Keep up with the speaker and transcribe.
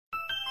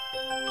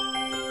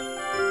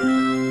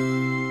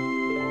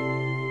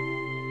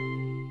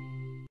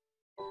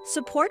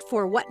Support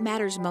for What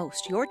Matters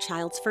Most, Your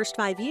Child's First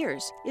 5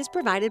 Years, is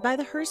provided by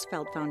the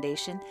Hersfeld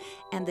Foundation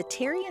and the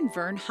Terry and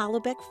Vern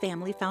Hollebeck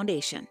Family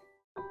Foundation.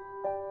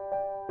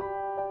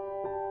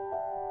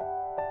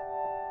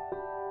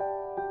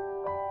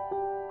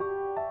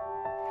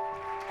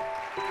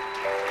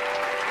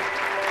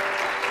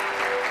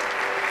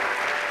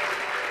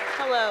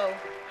 Hello,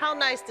 how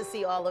nice to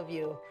see all of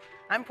you.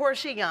 I'm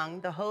Portia Young,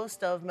 the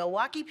host of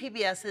Milwaukee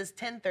PBS's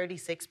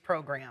 1036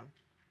 program.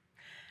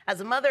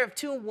 As a mother of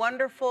two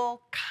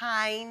wonderful,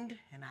 kind,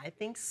 and I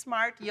think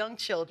smart young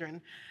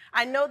children,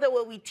 I know that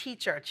what we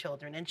teach our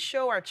children and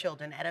show our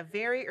children at a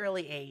very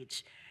early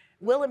age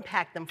will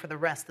impact them for the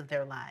rest of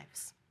their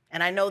lives.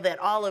 And I know that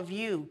all of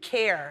you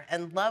care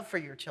and love for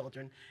your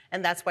children,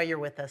 and that's why you're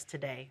with us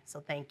today, so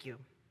thank you.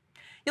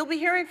 You'll be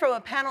hearing from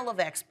a panel of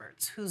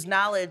experts whose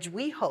knowledge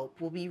we hope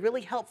will be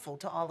really helpful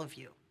to all of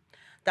you.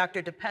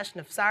 Dr. Dipesh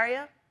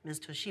Nafsaria, Ms.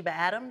 Toshiba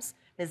Adams,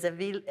 Ms.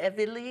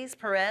 Evelise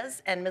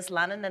Perez, and Ms.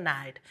 Lana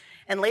Nanaid.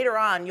 And later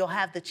on, you'll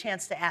have the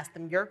chance to ask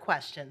them your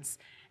questions.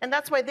 And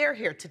that's why they're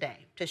here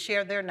today, to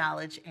share their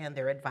knowledge and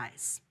their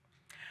advice.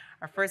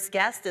 Our first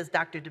guest is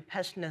Dr.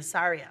 Dipesh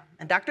Nafsaria.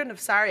 And Dr.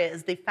 Nafsaria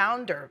is the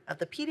founder of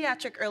the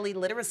Pediatric Early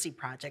Literacy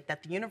Project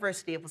at the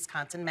University of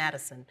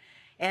Wisconsin-Madison.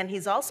 And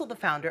he's also the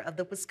founder of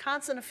the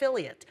Wisconsin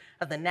affiliate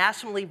of the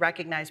nationally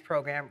recognized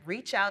program,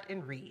 Reach Out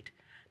and Read.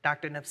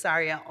 Dr.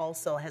 Nafsaria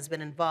also has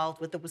been involved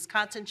with the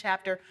Wisconsin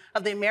chapter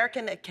of the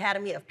American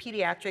Academy of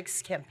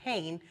Pediatrics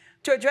campaign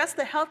to address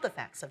the health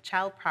effects of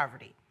child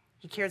poverty.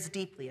 He cares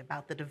deeply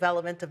about the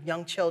development of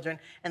young children,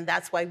 and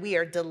that's why we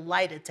are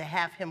delighted to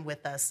have him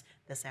with us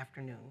this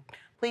afternoon.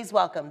 Please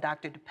welcome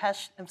Dr.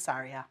 Dipesh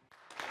Nafsaria.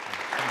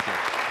 Thank you.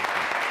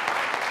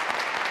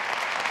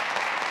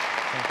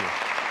 Thank you.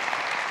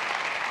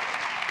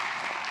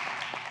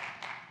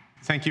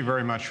 Thank you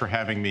very much for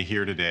having me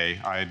here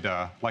today.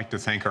 I'd like to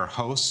thank our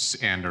hosts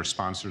and our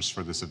sponsors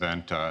for this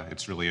event.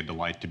 It's really a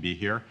delight to be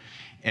here.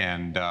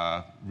 And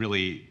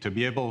really, to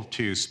be able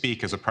to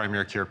speak as a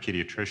primary care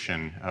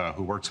pediatrician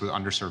who works with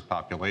underserved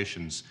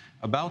populations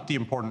about the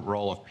important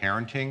role of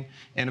parenting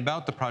and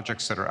about the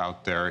projects that are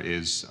out there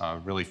is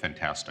really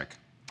fantastic.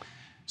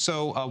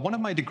 So one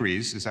of my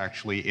degrees is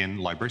actually in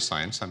library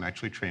science. I'm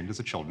actually trained as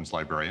a children's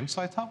librarian.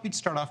 So I thought we'd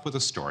start off with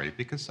a story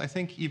because I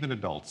think even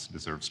adults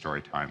deserve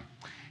story time.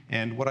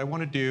 And what I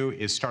want to do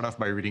is start off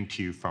by reading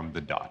to you from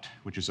The Dot,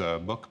 which is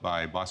a book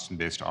by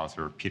Boston-based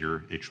author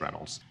Peter H.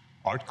 Reynolds.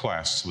 Art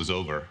class was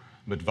over,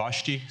 but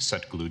Vashti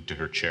sat glued to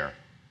her chair.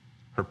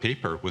 Her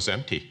paper was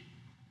empty.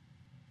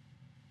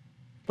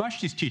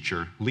 Vashti's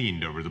teacher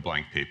leaned over the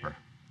blank paper.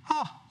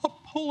 "Ah, a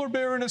polar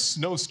bear in a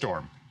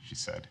snowstorm," she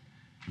said.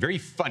 "Very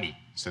funny,"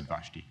 said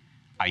Vashti.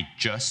 "I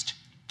just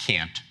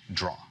can't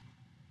draw."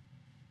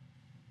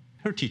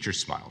 Her teacher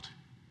smiled.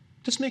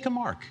 "Just make a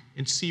mark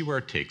and see where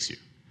it takes you."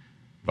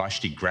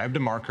 Vashti grabbed a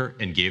marker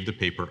and gave the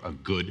paper a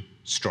good,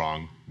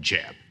 strong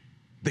jab.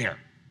 "There."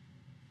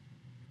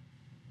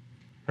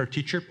 Her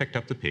teacher picked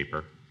up the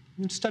paper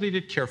and studied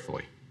it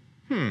carefully.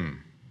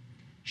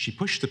 She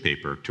pushed the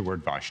paper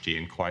toward Vashti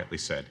and quietly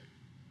said,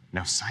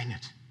 "Now sign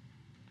it."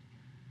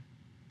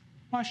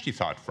 Vashti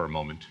thought for a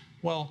moment,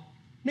 well,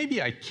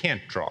 maybe I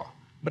can't draw,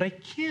 but I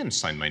can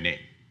sign my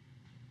name.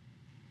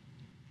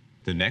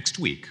 The next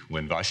week,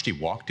 when Vashti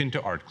walked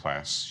into art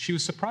class, she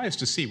was surprised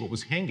to see what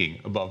was hanging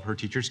above her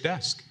teacher's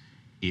desk.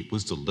 It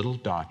was the little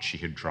dot she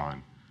had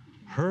drawn,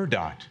 her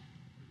dot,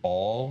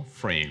 all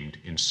framed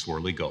in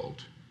swirly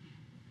gold.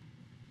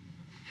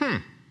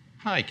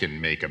 I can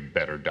make a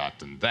better dot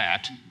than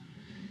that."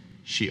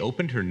 She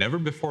opened her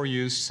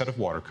never-before-used set of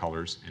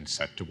watercolors and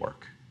set to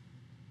work.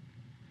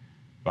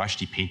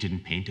 Vashti painted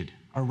and painted,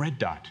 a red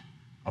dot,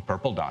 a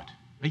purple dot,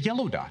 a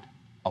yellow dot,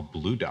 a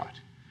blue dot.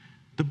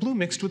 The blue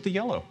mixed with the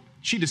yellow.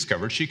 She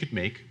discovered she could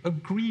make a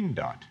green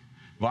dot.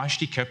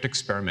 Vashti kept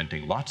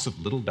experimenting, lots of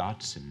little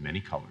dots in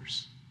many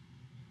colors.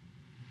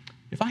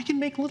 If I can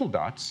make little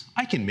dots,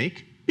 I can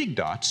make big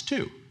dots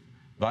too.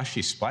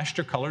 Vashti splashed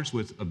her colors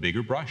with a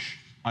bigger brush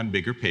on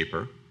bigger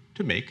paper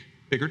to make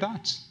bigger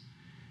dots.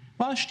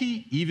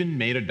 Vashti even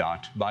made a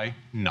dot by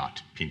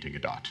not painting a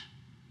dot.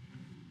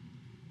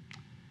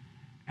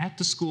 At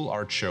the school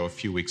art show a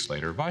few weeks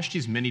later,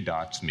 Vashti's many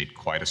dots made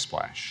quite a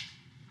splash.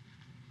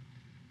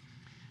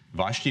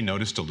 Vashti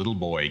noticed a little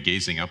boy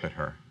gazing up at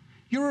her.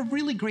 "You're a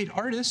really great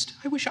artist.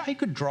 I wish I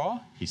could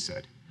draw," he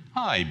said.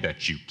 "I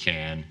bet you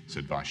can,"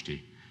 said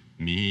Vashti.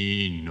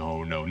 "Me?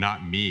 No,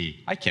 not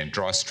me. I can't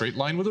draw a straight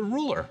line with a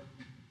ruler."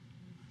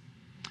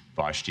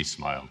 Vashti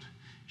smiled.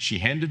 She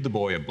handed the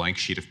boy a blank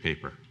sheet of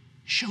paper.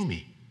 "Show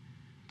me."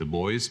 The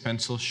boy's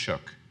pencil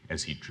shook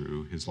as he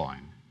drew his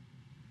line.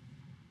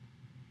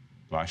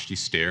 Vashti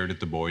stared at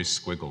the boy's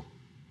squiggle,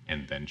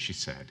 and then she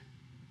said,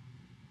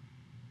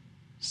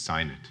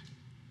 "Sign it."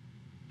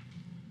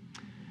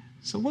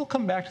 So we'll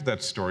come back to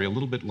that story a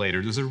little bit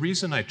later. There's a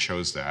reason I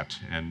chose that,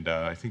 and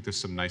I think there's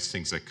some nice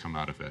things that come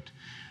out of it.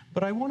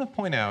 But I want to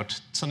point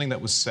out something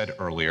that was said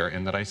earlier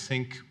and that I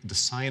think the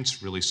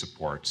science really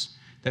supports,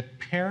 that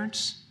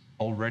parents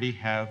already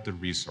have the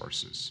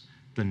resources,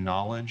 the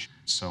knowledge,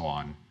 so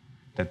on,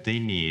 that they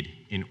need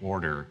in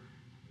order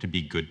to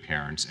be good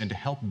parents and to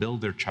help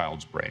build their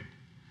child's brain.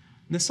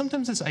 There's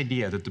sometimes this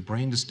idea that the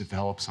brain just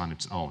develops on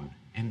its own,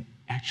 and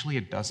actually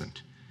it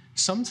doesn't.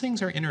 Some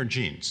things are in our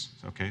genes,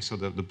 okay? So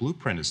the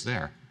blueprint is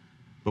there,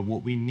 but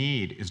what we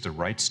need is the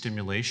right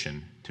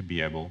stimulation to be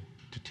able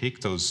to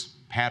take those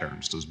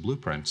patterns, those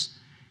blueprints,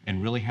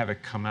 and really have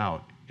it come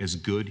out as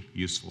good,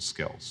 useful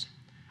skills.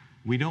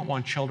 We don't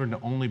want children to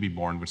only be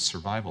born with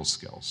survival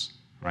skills,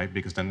 right?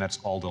 Because then that's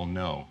all they'll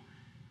know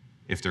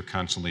if they're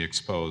constantly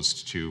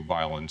exposed to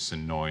violence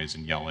and noise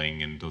and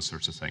yelling and those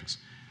sorts of things.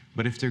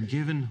 But if they're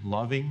given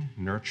loving,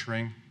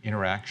 nurturing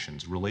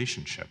interactions,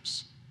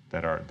 relationships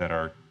that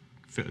are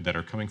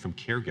coming from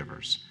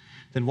caregivers,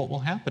 then what will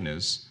happen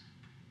is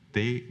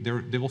they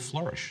will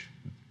flourish.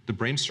 The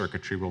brain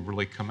circuitry will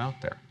really come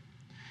out there.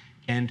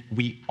 And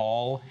we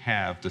all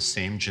have the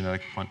same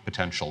genetic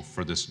potential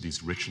for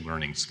these rich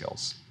learning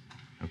skills.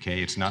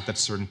 Okay, it's not that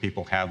certain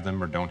people have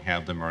them or don't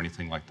have them or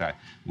anything like that.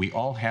 We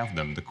all have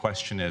them. The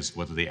question is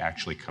whether they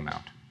actually come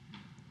out.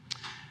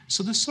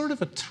 So there's sort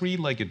of a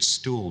three-legged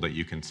stool that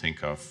you can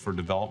think of for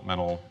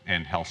developmental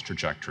and health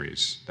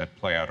trajectories that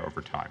play out over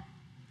time.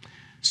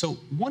 So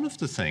one of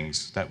the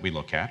things that we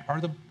look at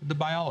are the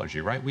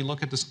biology, right? We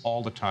look at this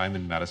all the time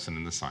in medicine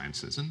and the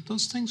sciences, and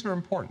those things are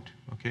important,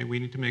 okay? We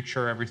need to make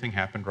sure everything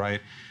happened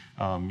right.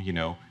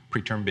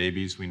 Preterm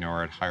babies we know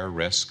are at higher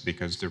risk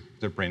because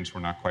their brains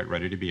were not quite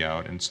ready to be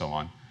out and so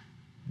on.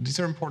 These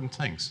are important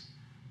things.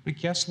 But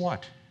guess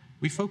what?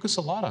 We focus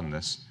a lot on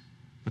this,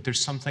 but there's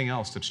something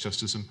else that's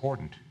just as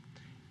important.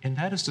 And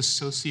that is the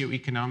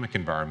socioeconomic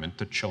environment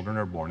that children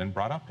are born and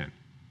brought up in.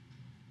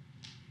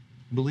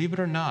 Believe it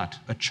or not,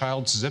 a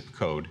child's zip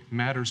code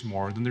matters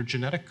more than their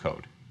genetic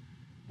code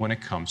when it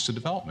comes to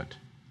development.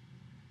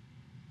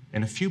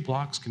 And a few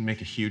blocks can make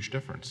a huge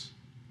difference.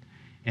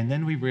 And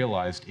then we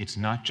realized it's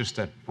not just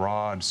that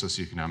broad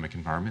socioeconomic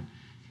environment,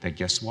 that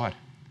guess what?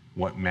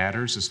 What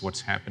matters is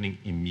what's happening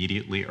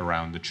immediately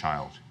around the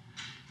child.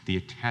 The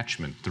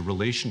attachment, the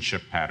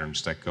relationship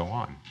patterns that go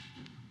on.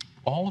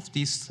 All of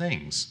these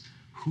things,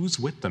 who's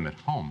with them at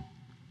home?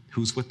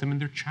 Who's with them in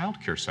their child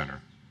care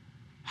center?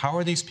 How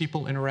are these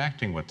people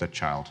interacting with that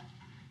child?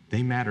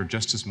 They matter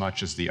just as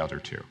much as the other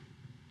two.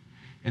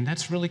 And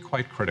that's really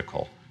quite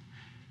critical.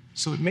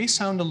 So it may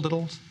sound a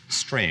little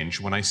strange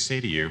when I say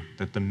to you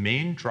that the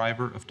main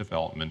driver of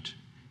development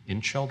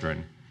in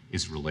children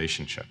is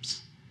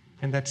relationships.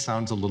 And that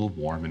sounds a little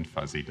warm and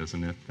fuzzy,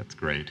 doesn't it? That's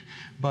great.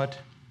 But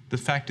the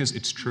fact is,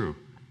 it's true.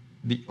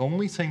 The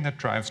only thing that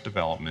drives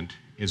development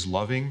is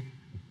loving,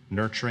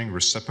 nurturing,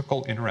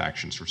 reciprocal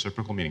interactions,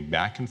 reciprocal meaning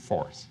back and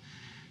forth,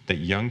 that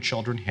young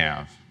children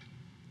have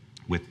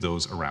with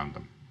those around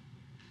them.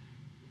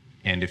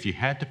 And if you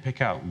had to pick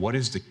out what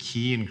is the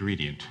key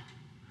ingredient,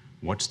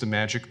 what's the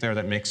magic there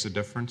that makes the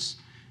difference?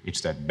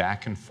 It's that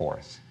back and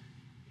forth.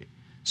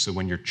 So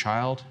when your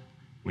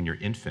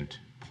infant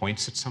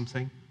points at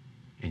something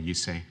and you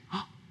say,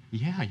 oh,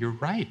 yeah, you're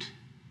right.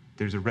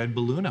 There's a red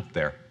balloon up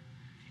there.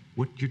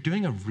 You're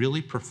doing a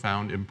really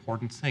profound,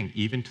 important thing,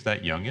 even to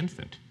that young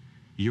infant.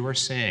 You are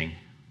saying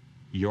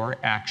your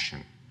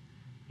action,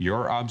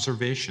 your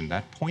observation,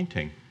 that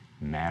pointing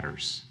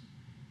matters.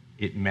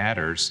 It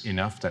matters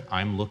enough that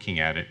I'm looking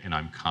at it and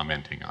I'm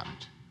commenting on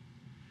it.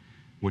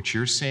 What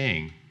you're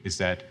saying is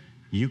that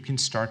you can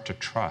start to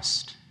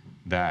trust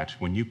that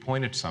when you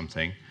point at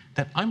something,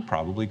 that I'm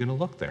probably going to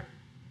look there,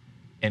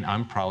 and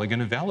I'm probably going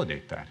to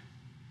validate that.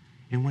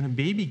 And when a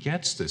baby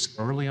gets this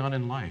early on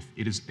in life,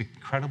 it is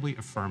incredibly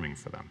affirming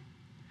for them.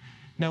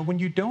 Now, when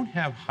you don't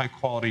have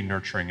high-quality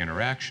nurturing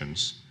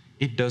interactions,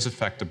 it does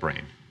affect the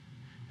brain.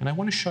 And I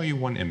want to show you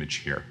one image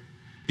here.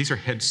 These are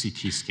head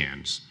CT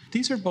scans.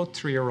 These are both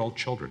 3-year-old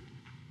children.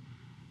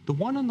 The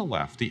one on the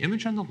left, the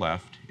image on the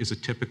left, is a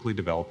typically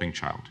developing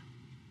child.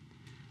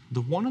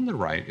 The one on the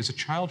right is a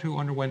child who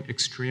underwent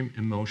extreme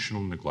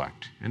emotional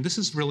neglect. And this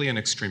is really an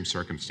extreme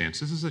circumstance.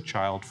 This is a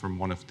child from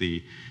one of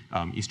the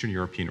Eastern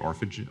European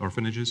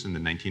orphanages in the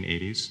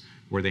 1980s,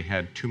 where they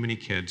had too many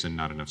kids and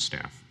not enough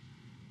staff.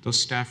 Those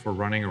staff were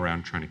running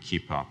around trying to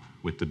keep up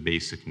with the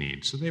basic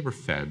needs. So they were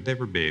fed, they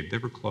were bathed, they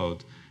were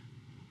clothed,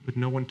 but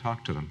no one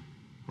talked to them,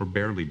 or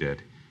barely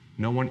did.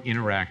 No one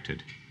interacted.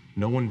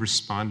 No one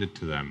responded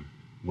to them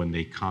when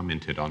they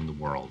commented on the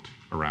world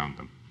around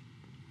them.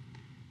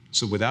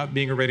 So without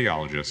being a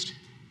radiologist,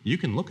 you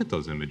can look at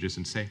those images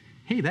and say,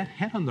 hey, that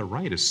head on the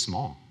right is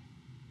small,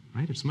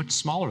 right? It's much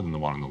smaller than the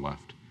one on the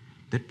left.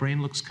 That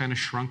brain looks kind of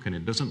shrunken.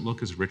 It doesn't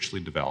look as richly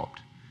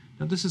developed.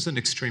 Now, this is an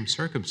extreme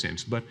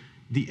circumstance, but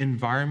the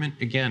environment,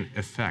 again,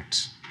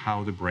 affects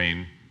how the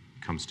brain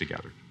comes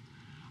together.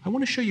 I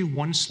want to show you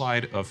one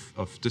slide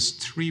of this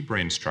 3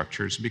 brain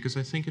structures because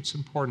I think it's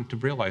important to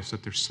realize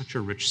that there's such a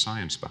rich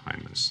science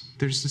behind this.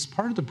 There's this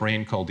part of the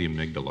brain called the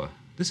amygdala.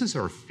 This is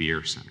our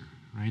fear center,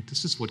 right?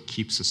 This is what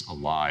keeps us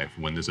alive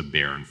when there's a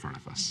bear in front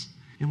of us.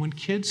 And when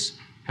kids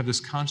have this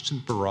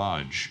constant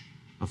barrage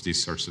of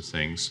these sorts of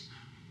things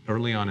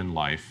early on in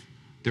life,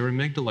 their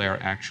amygdalae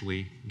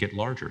actually get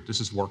larger. This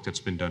is work that's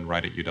been done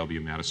right at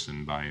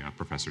UW-Madison by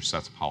Professor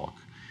Seth Pollack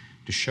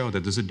to show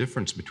that there's a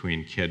difference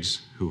between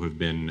kids who have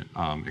been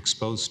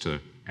exposed to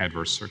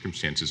adverse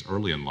circumstances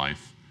early in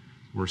life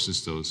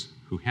versus those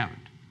who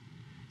haven't.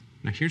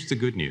 Now here's the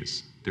good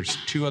news. There's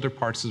two other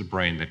parts of the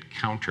brain that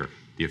counter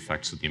the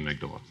effects of the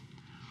amygdala.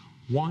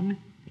 One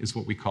is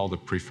what we call the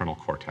prefrontal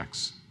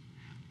cortex.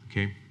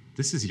 Okay?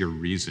 This is your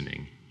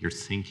reasoning, your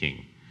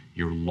thinking,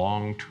 your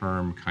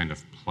long-term kind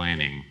of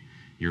planning,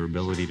 your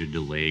ability to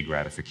delay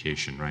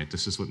gratification, right?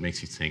 This is what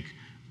makes you think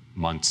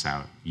months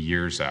out,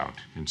 years out,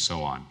 and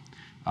so on.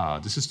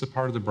 This is the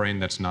part of the brain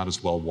that's not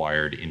as well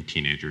wired in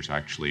teenagers,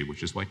 actually,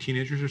 which is why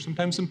teenagers are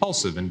sometimes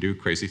impulsive and do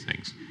crazy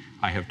things.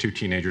 I have 2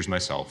 teenagers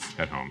myself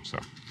at home, so.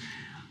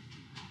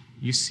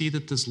 You see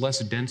that there's less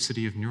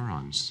density of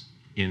neurons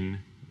in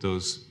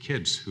those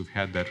kids who've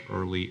had that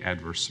early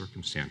adverse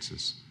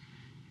circumstances.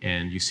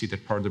 And you see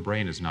that part of the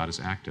brain is not as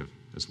active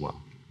as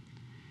well.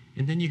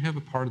 And then you have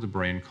a part of the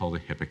brain called the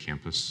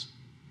hippocampus,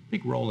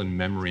 big role in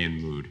memory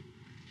and mood.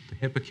 The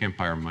hippocampi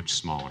are much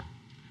smaller.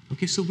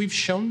 Okay, so we've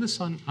shown this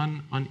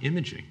on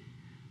imaging.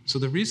 So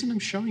the reason I'm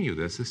showing you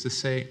this is to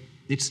say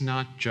it's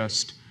not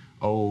just,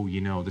 oh, you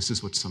know, this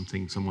is what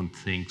someone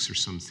thinks or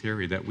some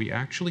theory, that we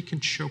actually can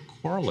show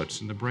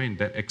correlates in the brain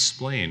that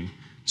explain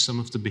some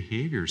of the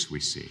behaviors we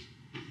see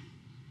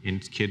in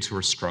kids who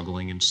are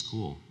struggling in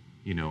school,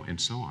 you know,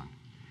 and so on.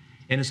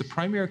 And as a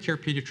primary care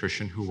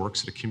pediatrician who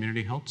works at a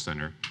community health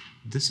center,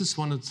 this is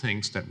one of the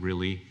things that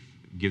really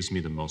gives me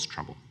the most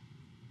trouble.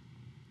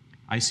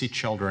 I see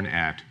children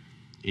at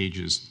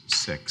ages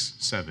 6,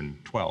 7,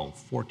 12,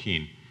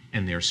 14,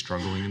 and they're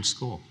struggling in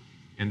school.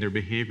 And their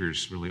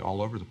behavior's really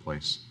all over the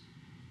place.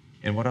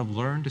 And what I've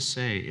learned to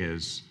say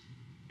is,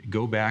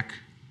 go back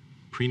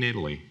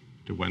prenatally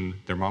to when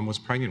their mom was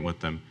pregnant with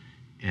them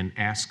and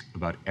ask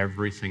about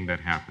everything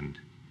that happened.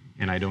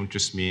 And I don't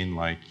just mean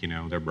like, you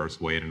know, their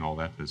birth weight and all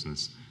that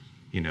business.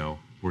 You know,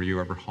 were you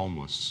ever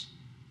homeless?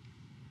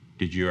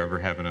 Did you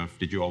always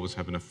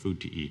have enough food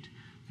to eat?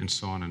 And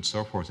so on and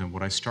so forth. And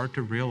what I start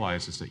to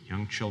realize is that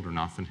young children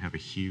often have a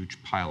huge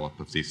pileup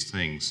of these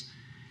things,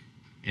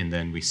 and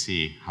then we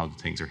see how the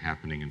things are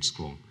happening in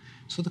school.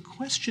 So the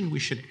question we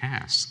should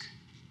ask,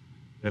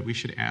 that we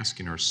should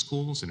ask in our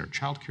schools, in our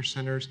child care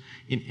centers,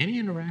 in any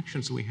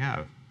interactions we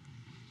have,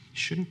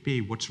 shouldn't be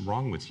what's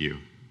wrong with you.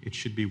 It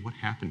should be what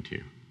happened to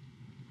you,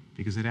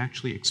 because it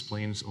actually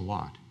explains a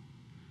lot.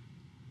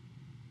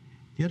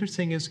 The other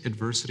thing is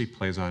adversity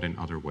plays out in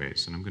other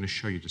ways, and I'm going to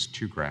show you just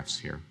 2 graphs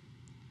here.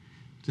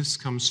 This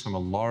comes from a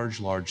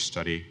large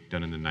study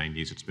done in the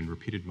 90s. It's been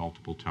repeated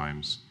multiple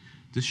times.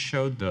 This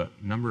showed the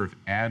number of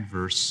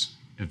adverse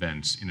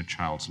events in a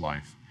child's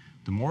life.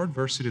 The more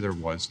adversity there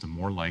was, the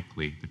more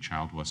likely the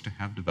child was to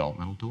have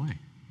developmental delay,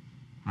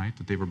 right?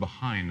 That they were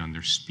behind on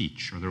their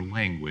speech or their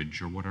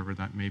language or whatever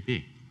that may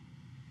be.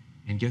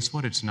 And guess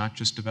what? It's not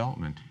just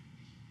development.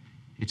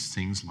 It's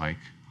things like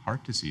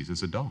heart disease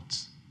as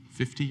adults.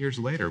 50 years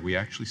later, we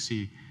actually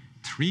see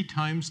 3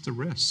 times the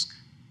risk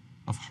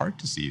of heart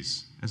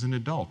disease as an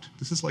adult.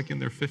 This is like in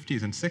their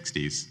 50s and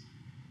 60s,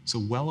 so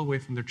well away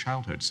from their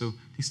childhood. So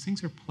these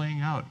things are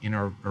playing out in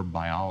our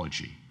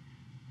biology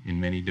in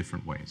many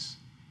different ways.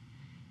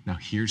 Now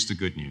here's the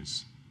good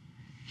news.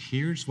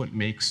 Here's what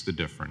makes the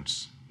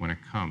difference when it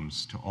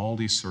comes to all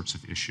these sorts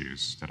of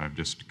issues that I've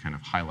just kind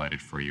of highlighted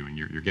for you, and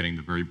you're getting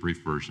the very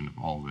brief version of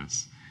all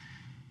this.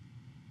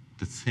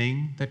 The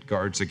thing that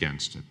guards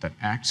against it, that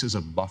acts as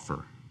a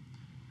buffer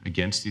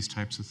against these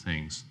types of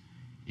things,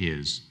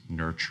 is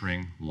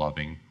nurturing,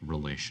 loving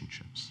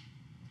relationships,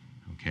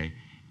 okay?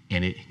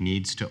 And it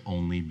needs to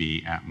only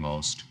be at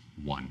most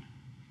one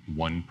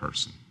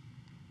person.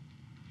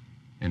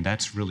 And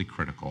that's really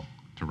critical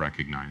to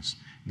recognize,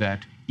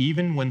 that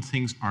even when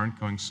things aren't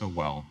going so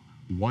well,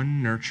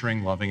 one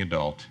nurturing, loving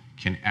adult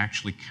can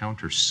actually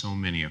counter so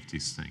many of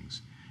these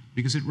things,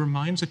 because it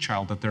reminds a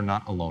child that they're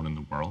not alone in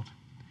the world.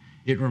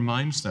 It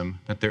reminds them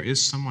that there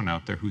is someone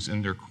out there who's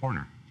in their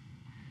corner,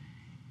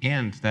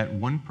 and that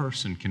one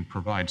person can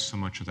provide so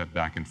much of that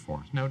back and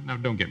forth. Now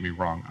don't get me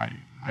wrong.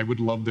 I would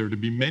love there to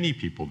be many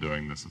people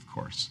doing this, of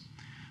course,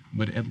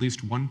 but at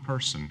least one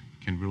person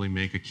can really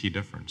make a key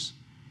difference.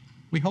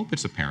 We hope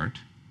it's a parent,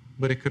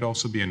 but it could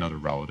also be another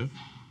relative.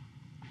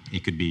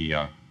 It could be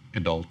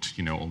adult,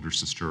 you know, older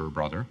sister or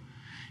brother.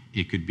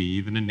 It could be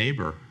even a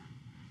neighbor.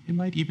 It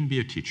might even be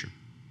a teacher.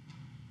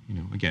 You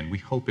know, again, we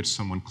hope it's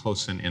someone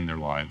close in their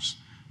lives,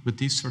 but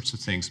these sorts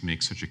of things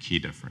make such a key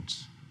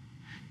difference.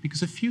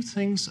 Because a few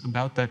things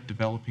about that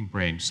developing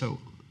brain. So,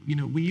 you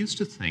know, we used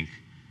to think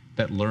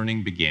that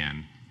learning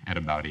began at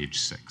about age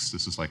 6.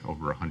 This is like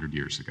over 100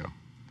 years ago.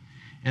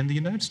 And the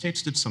United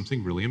States did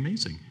something really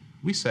amazing.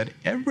 We said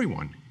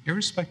everyone,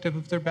 irrespective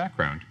of their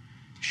background,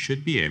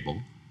 should be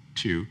able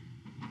to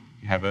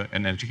have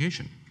an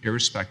education,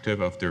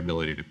 irrespective of their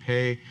ability to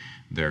pay,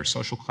 their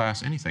social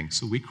class, anything.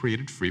 So we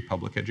created free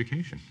public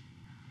education.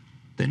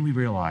 Then we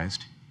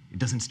realized it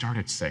doesn't start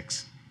at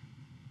 6,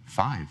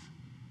 5.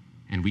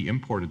 And we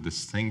imported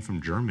this thing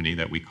from Germany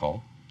that we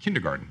call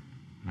kindergarten.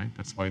 right?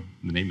 That's why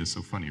the name is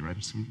so funny, right?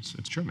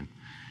 It's German.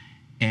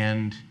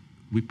 And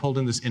we pulled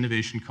in this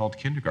innovation called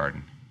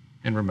kindergarten.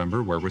 And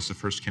remember, where was the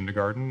first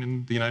kindergarten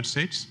in the United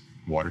States?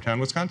 Watertown,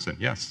 Wisconsin,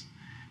 yes.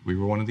 We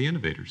were one of the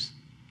innovators.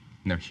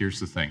 Now, here's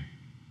the thing.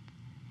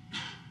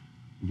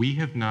 We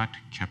have not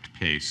kept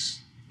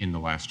pace in the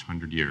last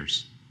 100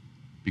 years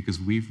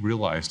because we've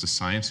realized the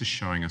science is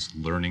showing us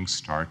learning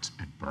starts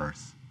at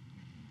birth.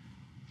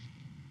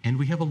 And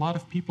we have a lot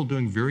of people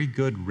doing very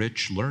good,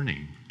 rich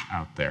learning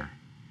out there.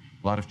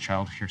 A lot of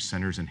child care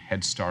centers and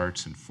Head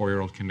Starts and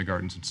 4-year-old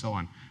kindergartens and so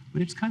on,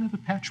 but it's kind of a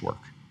patchwork.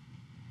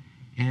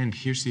 And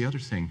here's the other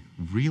thing,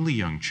 really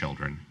young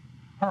children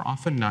are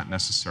often not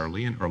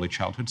necessarily in early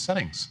childhood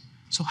settings.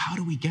 So how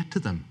do we get to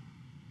them?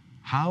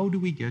 How do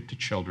we get to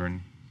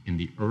children in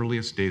the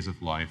earliest days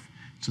of life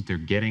so that they're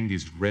getting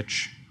these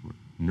rich,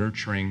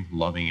 nurturing,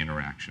 loving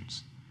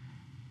interactions?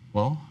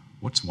 Well,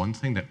 what's one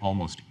thing that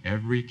almost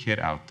every kid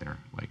out there,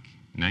 like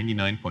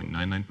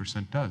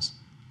 99.99% does?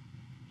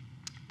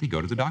 They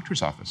go to the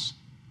doctor's office,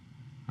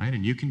 right?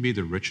 And you can be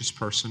the richest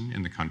person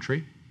in the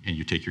country and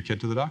you take your kid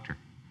to the doctor.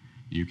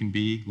 You can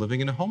be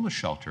living in a homeless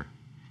shelter.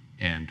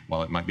 And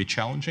while it might be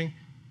challenging,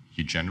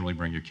 you generally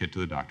bring your kid to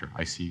the doctor.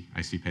 I see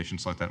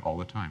patients like that all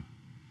the time.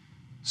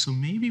 So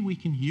maybe we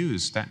can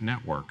use that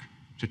network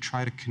to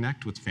try to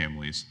connect with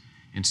families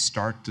and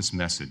start this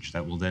message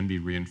that will then be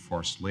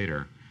reinforced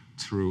later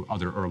through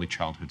other early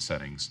childhood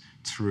settings,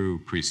 through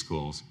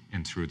preschools,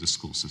 and through the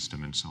school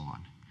system and so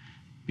on.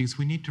 Because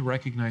we need to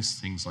recognize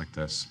things like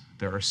this.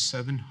 There are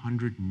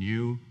 700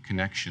 new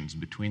connections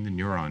between the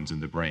neurons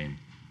in the brain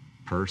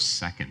per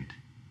second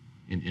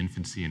in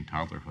infancy and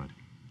toddlerhood.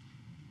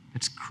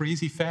 It's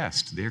crazy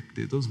fast.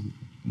 Those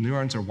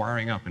neurons are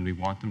wiring up, and we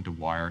want them to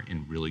wire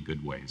in really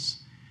good ways.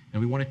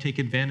 And we want to take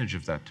advantage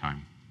of that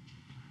time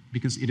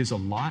because it is a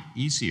lot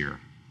easier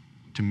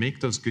to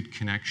make those good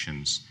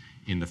connections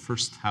in the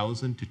first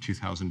 1,000 to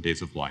 2,000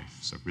 days of life,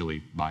 so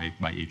really by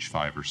age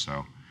 5 or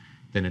so,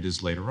 than it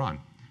is later on.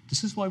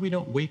 This is why we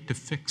don't wait to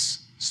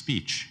fix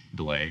speech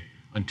delay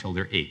until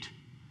they're 8,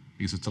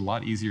 because it's a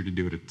lot easier to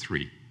do it at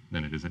 3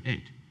 than it is at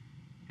 8.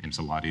 And it's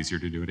a lot easier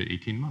to do it at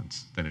 18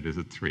 months than it is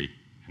at 3,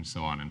 and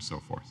so on and so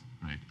forth,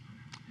 right?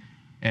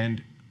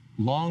 And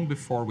long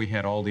before we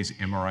had all these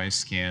MRI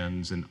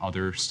scans and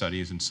other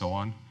studies and so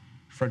on,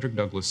 Frederick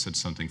Douglass said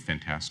something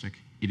fantastic.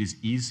 It is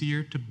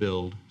easier to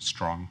build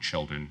strong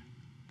children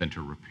than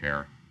to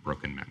repair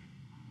broken men.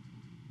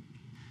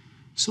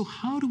 So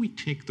how do we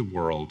take the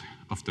world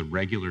of the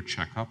regular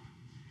checkup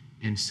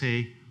and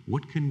say,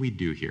 what can we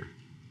do here?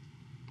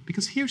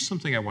 Because here's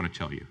something I want to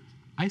tell you.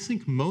 I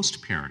think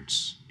most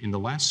parents, in the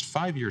last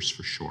 5 years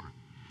for sure,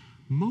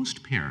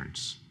 most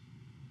parents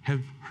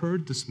have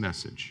heard this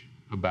message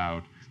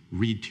about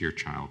read to your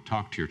child,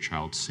 talk to your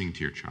child, sing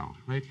to your child,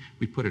 right?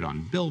 We put it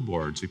on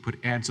billboards, we put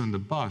ads on the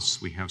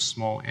bus, we have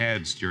small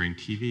ads during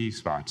TV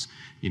spots,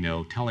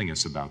 telling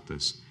us about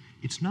this.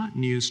 It's not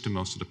news to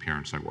most of the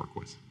parents I work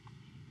with.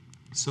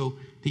 So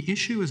the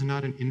issue is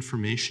not an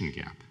information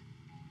gap.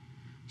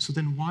 So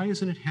then why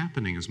isn't it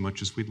happening as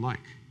much as we'd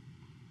like?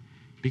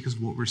 Because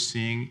what we're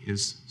seeing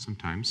is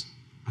sometimes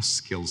a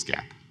skills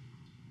gap.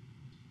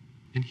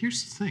 And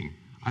here's the thing,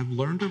 I've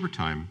learned over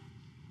time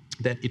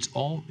that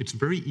it's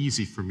very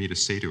easy for me to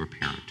say to a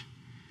parent,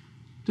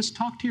 just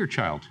talk to your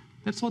child.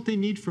 That's what they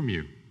need from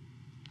you.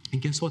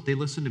 And guess what? They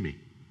listen to me.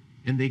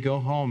 And they go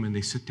home and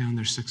they sit down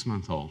their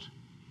 6-month-old.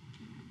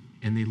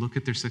 And they look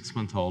at their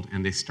 6-month-old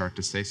and they start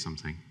to say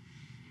something.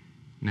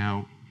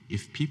 Now,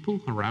 if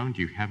people around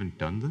you haven't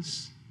done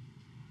this,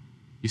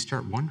 you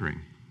start wondering,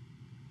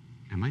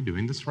 am I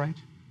doing this right?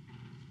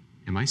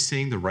 Am I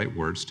saying the right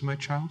words to my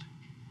child?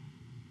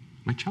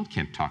 My child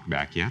can't talk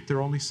back yet.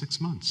 They're only 6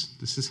 months.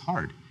 This is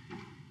hard.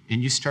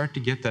 And you start to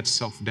get that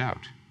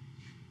self-doubt.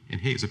 And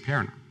hey, as a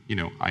parent,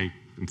 I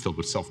am filled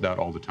with self-doubt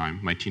all the time.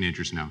 My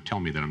teenagers now tell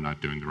me that I'm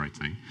not doing the right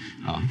thing.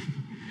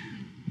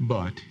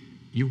 But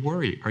you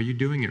worry, are you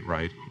doing it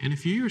right? And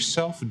if you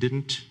yourself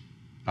didn't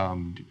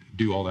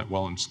do all that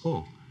well in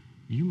school,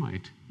 you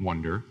might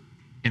wonder,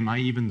 am I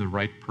even the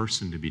right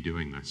person to be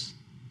doing this?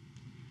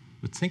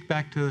 But think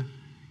back to,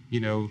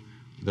 to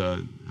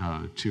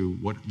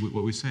what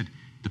we said.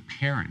 The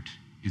parent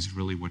is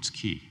really what's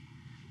key.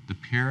 The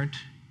parent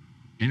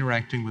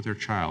interacting with their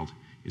child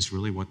is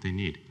really what they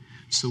need.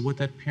 So what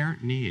that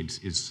parent needs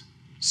is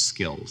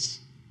skills,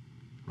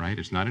 right?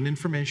 It's not an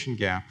information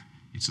gap,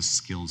 it's a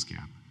skills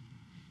gap.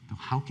 Now,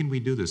 how can we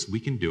do this? We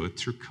can do it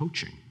through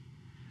coaching.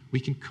 We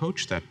can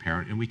coach that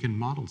parent and we can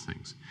model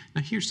things.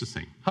 Now here's the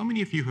thing, how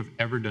many of you have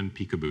ever done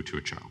peekaboo to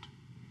a child?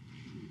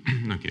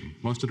 Okay,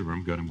 most of the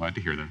room, good, I'm glad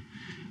to hear that.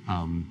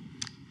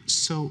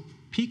 So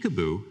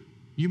peekaboo,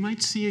 you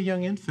might see a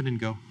young infant and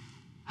go,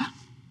 ah,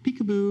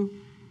 peekaboo,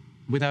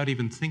 without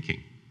even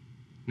thinking.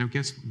 Now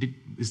guess,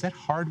 is that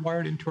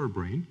hardwired into our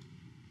brain?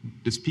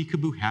 Does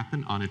peekaboo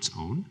happen on its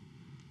own?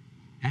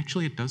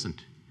 Actually, it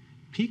doesn't.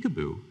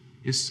 Peekaboo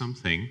is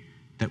something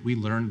that we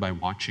learn by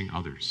watching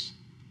others.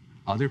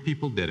 Other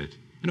people did it.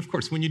 And of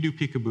course, when you do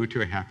peekaboo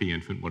to a happy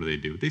infant, what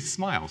do? They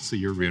smile, so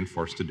you're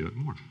reinforced to do it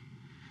more.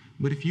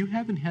 But if you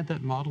haven't had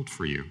that modeled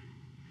for you,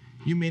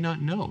 you may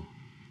not know.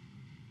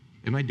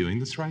 Am I doing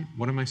this right?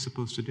 What am I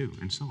supposed to do?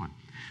 And so on.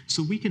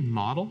 So we can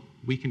model,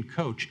 we can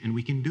coach, and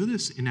we can do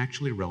this in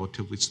actually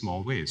relatively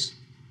small ways.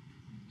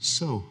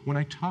 So when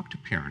I talk to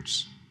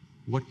parents,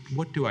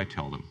 what do I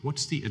tell them?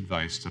 What's the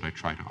advice that I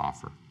try to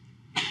offer?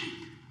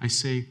 I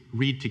say,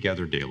 read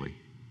together daily,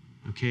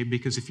 okay?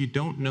 Because if you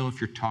don't know if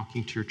you're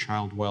talking to your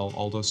child well,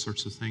 all those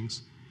sorts of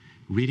things,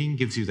 reading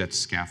gives you that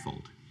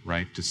scaffold,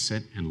 right, to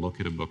sit and look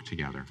at a book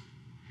together.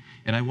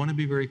 And I want to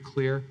be very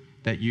clear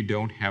that you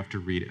don't have to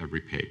read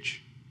every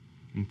page.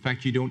 In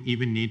fact, you don't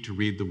even need to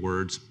read the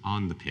words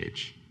on the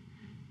page.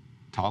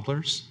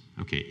 Toddlers,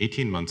 okay,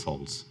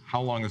 18-month-olds,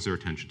 how long is their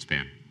attention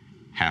span?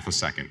 Half a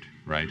second,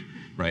 right?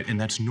 Right,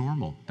 and that's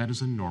normal. That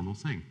is a normal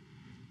thing.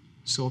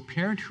 So a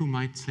parent who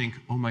might think,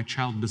 oh, my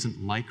child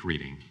doesn't like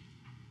reading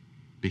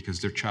because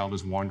their child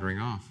is wandering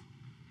off,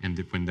 and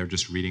when they're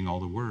just reading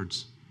all the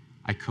words,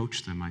 I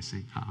coach them, I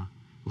say,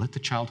 let the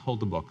child hold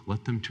the book,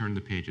 let them turn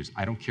the pages.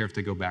 I don't care if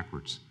they go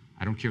backwards.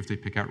 I don't care if they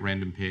pick out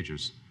random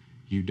pages.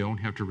 You don't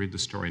have to read the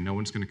story. No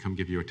one's going to come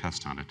give you a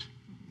test on it.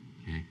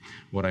 Okay?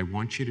 What I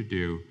want you to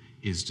do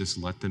is just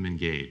let them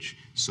engage.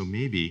 So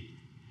maybe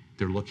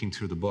they're looking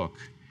through the book,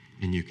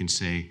 and you can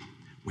say,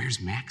 where's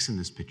Max in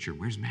this picture?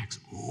 Where's Max?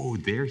 Oh,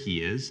 there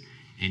he is,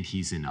 and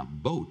he's in a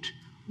boat.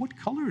 What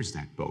color is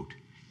that boat?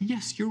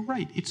 Yes, you're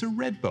right, it's a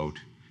red boat.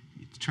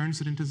 It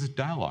turns it into this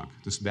dialogue,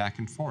 this back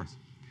and forth.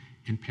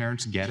 And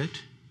parents get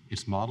it.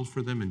 It's modeled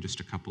for them in just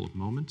a couple of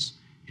moments,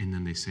 and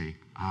then they say,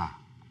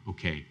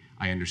 okay,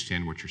 I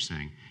understand what you're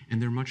saying.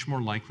 And they're much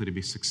more likely to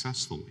be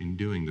successful in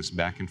doing this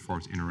back and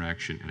forth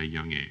interaction at a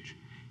young age.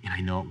 And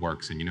I know it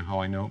works. And you know how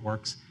I know it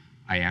works?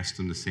 I ask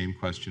them the same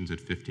questions at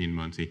 15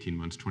 months, 18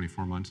 months,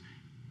 24 months.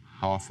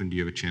 How often do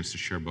you have a chance to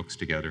share books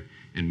together?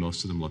 And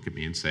most of them look at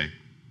me and say,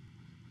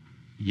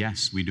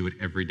 yes, we do it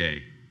every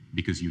day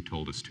because you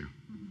told us to.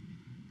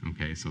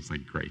 Okay, so it's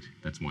like, great,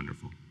 that's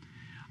wonderful.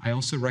 I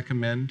also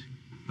recommend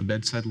a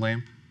bedside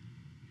lamp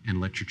and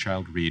let your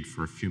child read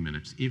for a few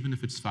minutes, even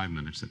if it's 5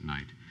 minutes at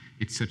night.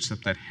 It sets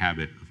up that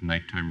habit of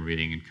nighttime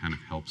reading and kind of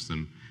helps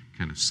them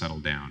kind of settle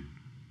down.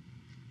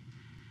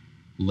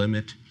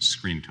 Limit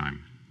screen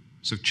time.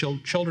 So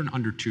children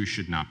under 2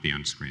 should not be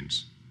on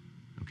screens.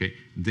 Okay?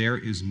 There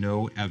is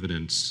no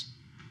evidence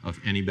of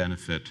any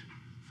benefit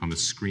from a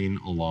screen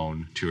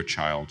alone to a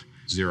child.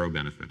 Zero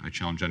benefit. I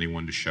challenge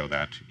anyone to show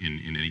that in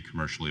any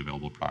commercially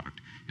available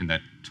product. And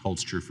that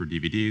holds true for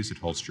DVDs, it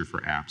holds true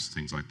for apps,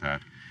 things like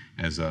that.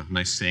 As a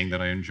nice saying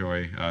that I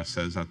enjoy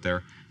says out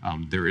there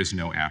is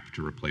no app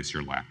to replace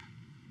your lap.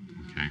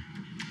 Okay?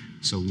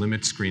 So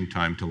limit screen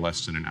time to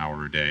less than an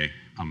hour a day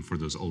for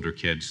those older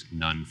kids,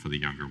 none for the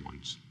younger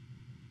ones.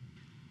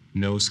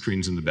 No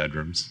screens in the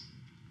bedrooms.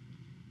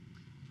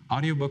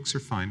 Audiobooks are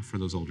fine for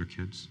those older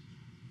kids.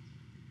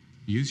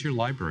 Use your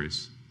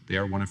libraries. They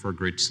are one of our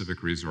great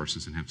civic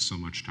resources and have so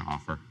much to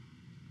offer.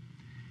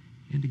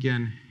 And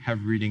again,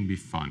 have reading be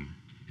fun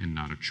and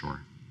not a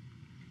chore.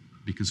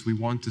 Because we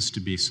want this to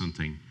be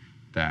something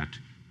that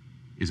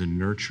is a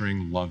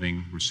nurturing,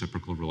 loving,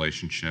 reciprocal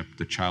relationship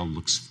the child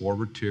looks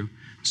forward to.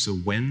 So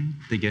when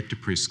they get to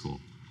preschool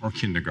or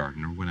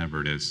kindergarten or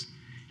whenever it is,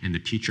 and the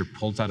teacher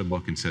pulls out a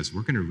book and says,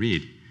 we're going to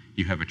read,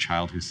 you have a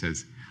child who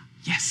says,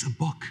 yes, a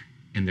book.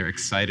 And they're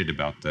excited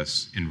about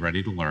this and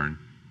ready to learn.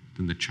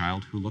 Then the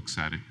child who looks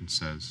at it and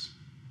says,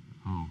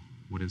 oh,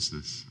 what is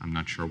this? I'm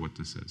not sure what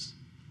this is.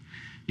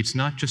 It's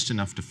not just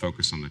enough to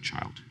focus on the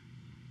child.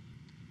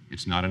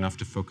 It's not enough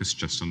to focus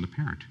just on the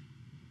parent.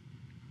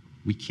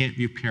 We can't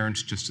view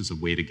parents just as a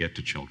way to get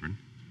to children,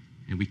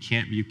 and we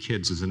can't view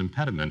kids as an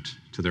impediment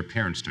to their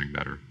parents doing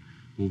better.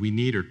 What we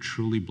need are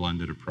truly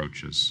blended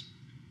approaches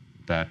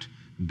that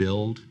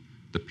build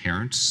the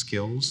parent's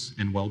skills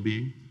and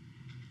well-being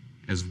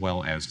as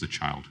well as the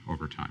child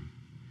over time.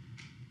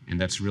 And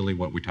that's really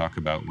what we talk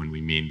about when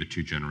we mean the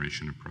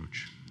two-generation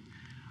approach.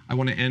 I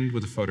want to end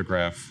with a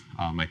photograph.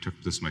 I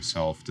took this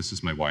myself. This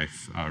is my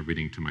wife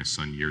reading to my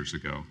son years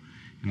ago.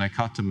 And I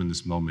caught them in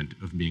this moment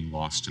of being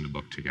lost in a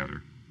book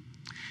together.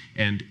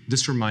 And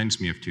this reminds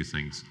me of two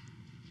things.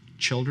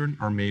 Children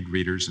are made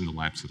readers in the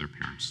laps of their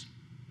parents.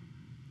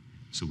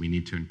 So we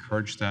need to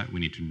encourage that, we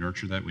need to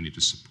nurture that, we need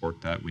to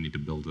support that, we need to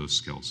build those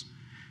skills.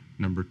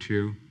 Number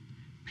two,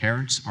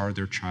 parents are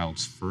their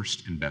child's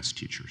first and best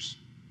teachers.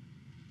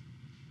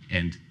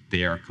 And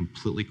they are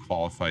completely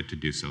qualified to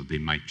do so. They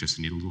might just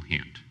need a little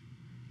hand.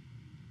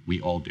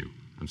 We all do.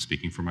 I'm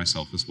speaking for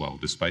myself as well.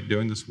 Despite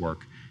doing this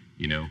work,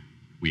 you know,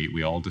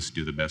 we all just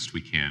do the best we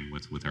can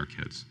with our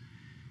kids.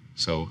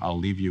 So I'll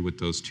leave you with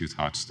those two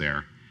thoughts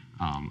there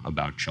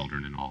about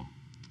children and all.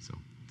 So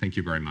thank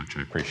you very much.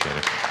 I appreciate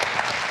it.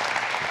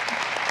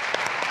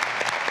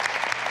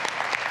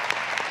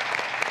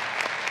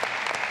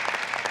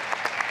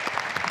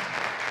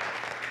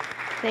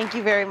 Thank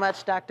you very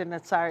much, Dr.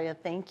 Natsaria.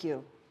 Thank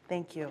you.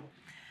 Thank you.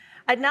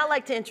 I'd now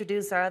like to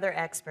introduce our other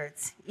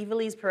experts.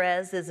 Evelise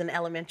Perez is an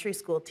elementary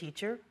school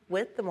teacher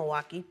with the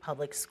Milwaukee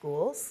Public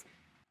Schools.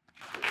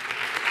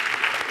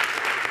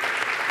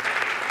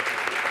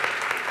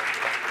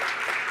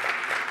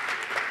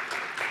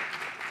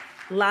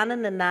 Lana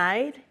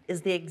Nanide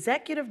is the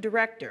Executive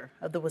Director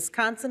of the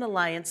Wisconsin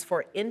Alliance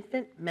for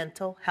Infant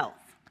Mental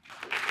Health.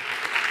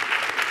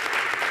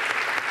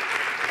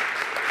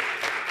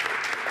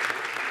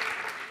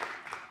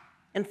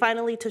 And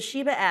finally,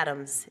 Toshiba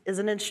Adams is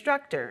an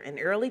instructor in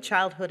early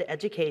childhood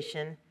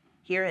education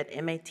here at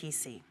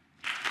MATC.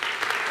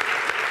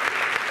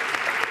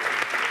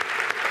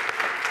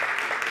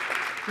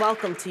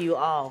 Welcome to you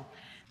all.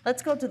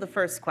 Let's go to the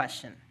first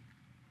question.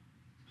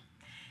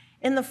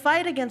 In the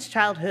fight against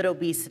childhood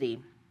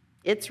obesity,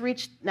 it's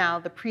reached now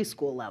the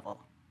preschool level.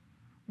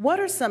 What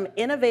are some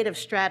innovative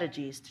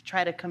strategies to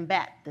try to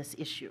combat this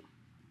issue?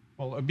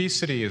 Well,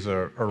 obesity is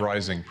a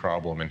rising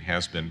problem and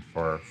has been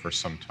for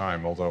some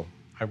time, although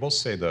I will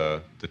say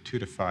the 2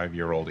 to 5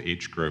 year old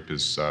age group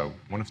is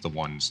one of the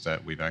ones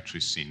that we've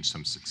actually seen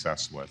some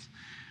success with.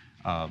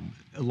 A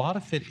lot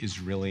of it is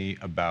really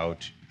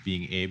about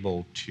being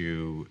able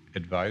to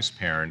advise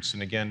parents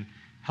and, again,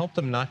 help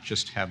them not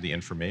just have the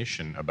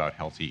information about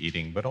healthy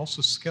eating, but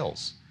also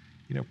skills.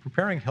 You know,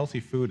 preparing healthy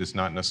food is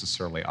not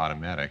necessarily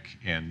automatic,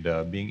 and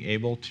being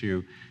able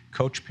to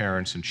coach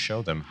parents and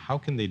show them how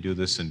can they do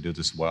this and do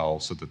this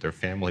well so that their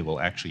family will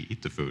actually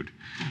eat the food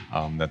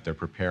that they're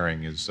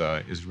preparing is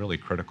really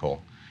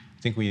critical.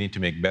 I think we need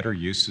to make better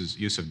use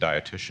of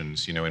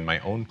dietitians. You know, in my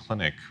own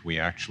clinic, we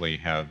actually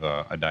have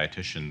a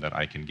dietitian that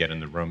I can get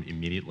in the room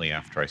immediately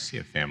after I see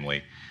a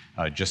family,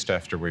 just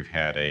after we've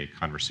had a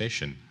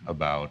conversation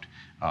about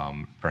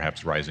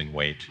perhaps rising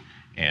weight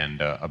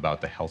and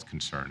about the health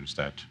concerns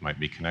that might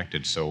be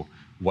connected. So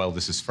while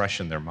this is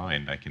fresh in their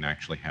mind, I can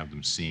actually have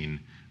them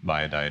seen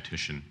by a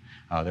dietitian.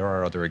 There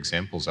are other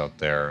examples out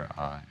there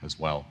as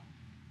well.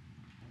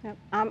 Yep.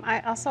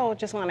 I also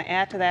just want to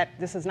add to that,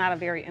 this is not a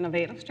very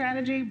innovative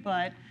strategy,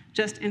 but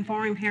just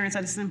informing parents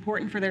that it's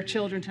important for their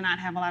children to not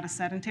have a lot of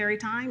sedentary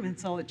time, and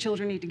so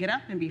children need to get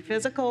up and be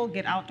physical,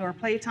 get outdoor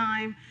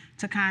playtime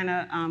to kind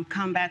of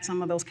combat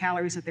some of those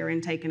calories that they're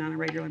intaking on a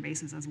regular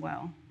basis as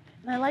well.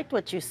 And I liked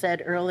what you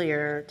said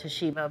earlier,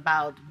 Toshiba,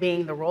 about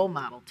being the role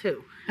model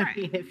too. Right. I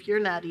mean, if you're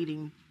not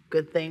eating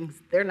good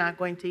things, they're not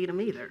going to eat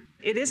them either.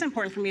 It is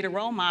important for me to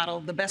role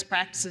model the best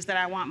practices that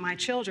I want my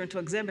children to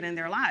exhibit in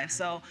their lives.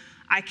 So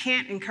I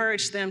can't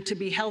encourage them to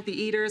be healthy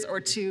eaters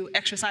or to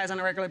exercise on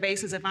a regular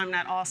basis if I'm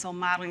not also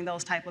modeling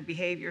those type of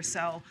behaviors.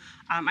 So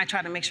I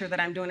try to make sure that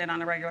I'm doing it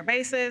on a regular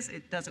basis.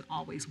 It doesn't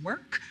always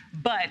work,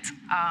 but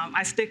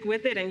I stick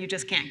with it, and you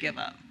just can't give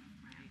up.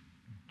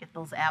 Get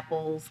those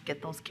apples,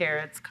 get those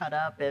carrots cut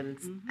up,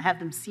 and have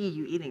them see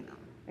you eating them.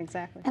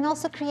 Exactly. And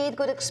also create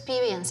good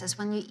experiences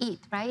when you eat,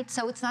 right?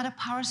 So it's not a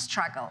power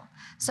struggle.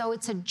 So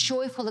it's a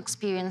joyful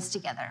experience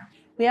together.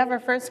 We have our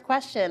first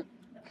question.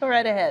 Go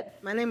right ahead.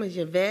 My name is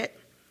Yvette,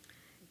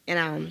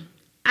 and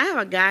I have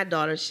a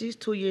goddaughter. She's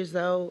 2 years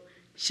old.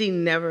 She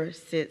never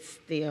sits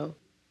still,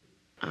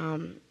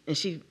 and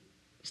she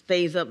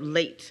stays up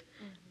late.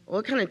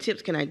 What kind of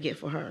tips can I get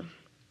for her?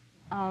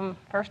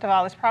 First of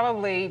all, it's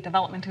probably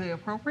developmentally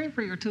appropriate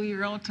for your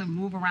 2-year-old to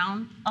move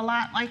around a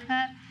lot like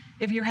that.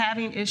 If you're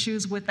having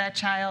issues with that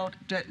child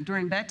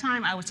during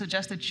bedtime, I would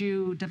suggest that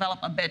you develop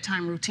a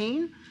bedtime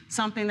routine,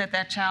 something that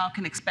that child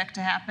can expect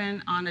to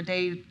happen on a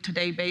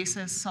day-to-day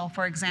basis. So,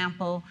 for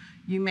example,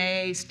 you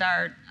may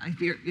start,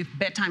 if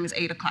bedtime is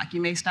 8 o'clock,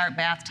 you may start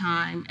bath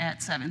time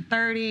at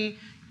 7:30.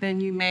 Then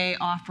you may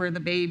offer the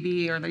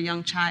baby or the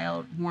young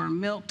child warm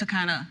milk to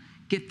kind of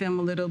get them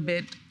a little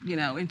bit,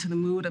 into the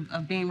mood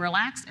of being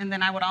relaxed. And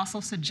then I would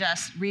also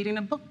suggest reading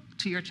a book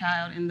to your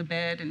child in the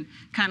bed and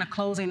kind of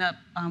closing up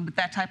with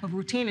that type of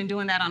routine and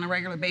doing that on a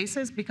regular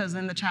basis, because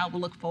then the child will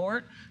look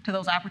forward to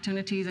those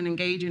opportunities and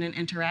engaging and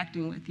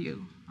interacting with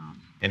you.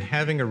 And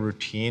having a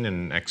routine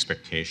and an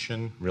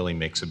expectation really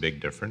makes a big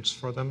difference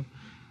for them.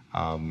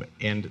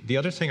 And the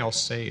other thing I'll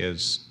say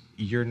is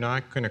you're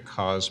not going to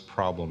cause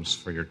problems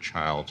for your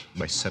child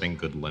by setting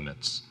good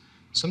limits.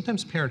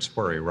 Sometimes parents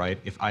worry, right?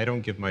 If I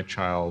don't give my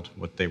child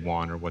what they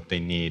want or what they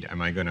need,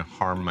 am I going to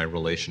harm my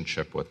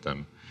relationship with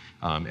them?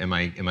 Am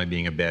I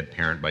being a bad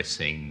parent by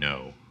saying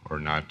no or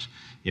not,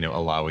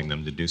 allowing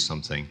them to do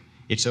something?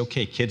 It's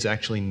okay. Kids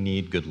actually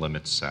need good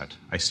limits set.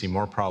 I see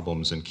more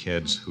problems in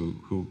kids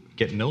who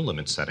get no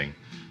limit setting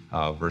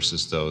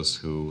versus those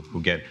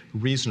who get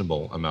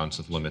reasonable amounts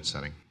of limit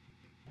setting.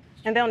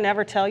 And they'll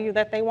never tell you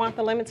that they want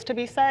the limits to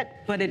be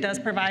set, but it does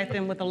provide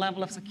them with a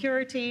level of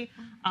security,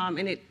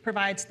 and it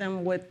provides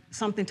them with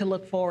something to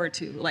look forward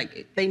to.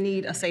 Like, they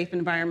need a safe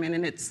environment,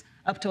 and it's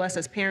up to us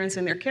as parents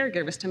and their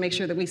caregivers to make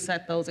sure that we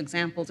set those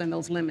examples and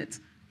those limits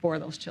for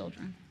those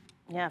children.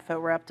 Yeah, if it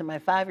were up to my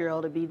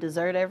 5-year-old, it'd be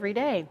dessert every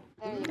day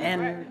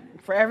and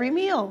for every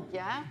meal.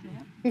 Yeah.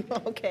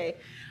 Okay.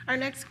 Our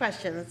next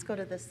question, let's go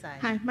to this side.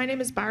 Hi, my name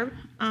is Barb.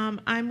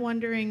 I'm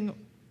wondering,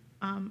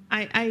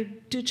 I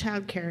do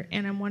childcare,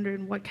 and I'm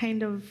wondering what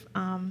kind of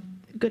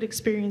good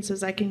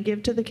experiences I can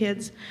give to the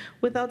kids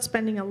without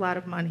spending a lot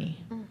of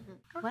money.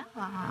 Well,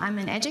 I'm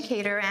an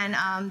educator,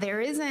 and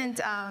there isn't,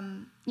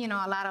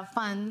 a lot of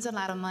funds, a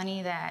lot of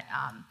money that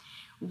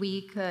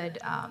we could,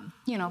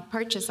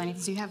 purchase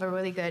anything. So you have a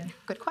really good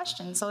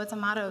question. So it's a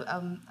matter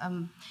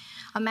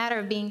a matter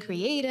of being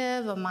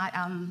creative,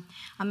 a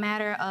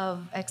matter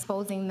of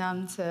exposing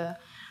them to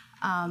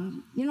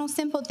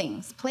simple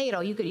things.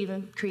 Play-Doh, you could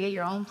even create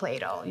your own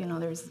Play-Doh.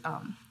 There's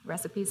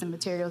recipes and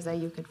materials that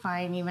you could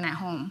find even at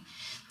home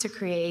to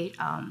create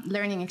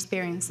learning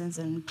experiences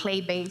and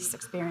play-based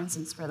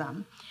experiences for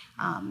them.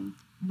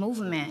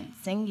 Movement,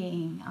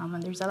 singing,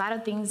 and there's a lot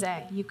of things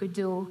that you could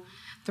do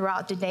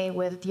throughout the day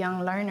with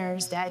young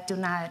learners that do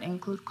not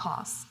include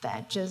costs,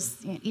 that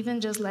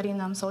even just letting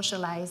them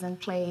socialize and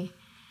play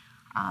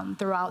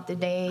throughout the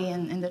day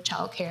and in the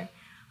childcare,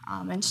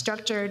 and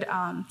structured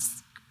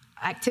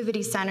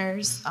activity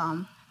centers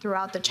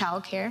throughout the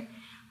childcare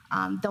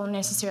don't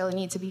necessarily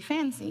need to be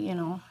fancy.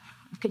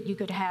 You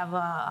could have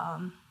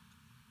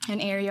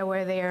an area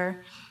where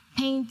they're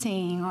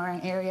painting, or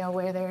an area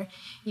where they're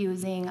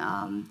using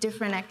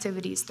different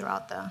activities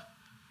throughout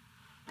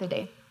the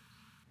day.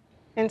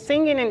 And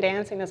singing and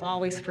dancing is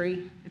always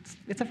free.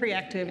 It's a free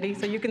activity,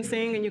 so you can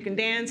sing and you can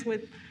dance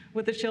with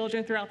the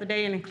children throughout the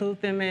day and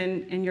include them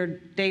in your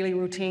daily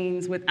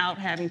routines without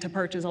having to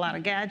purchase a lot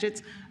of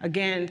gadgets.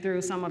 Again,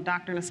 through some of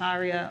Dr.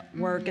 Nasaria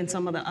work and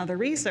some of the other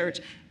research,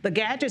 the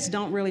gadgets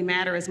don't really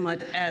matter as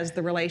much as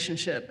the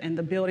relationship and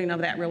the building of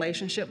that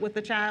relationship with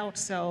the child.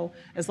 So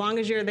as long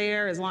as you're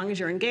there, as long as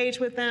you're engaged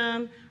with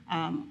them,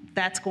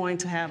 that's going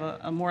to have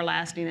a more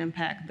lasting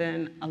impact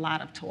than a lot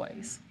of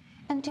toys.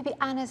 And to be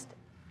honest,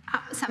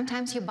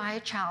 sometimes you buy a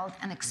child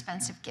an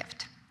expensive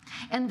gift.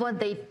 And what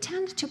they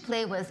tend to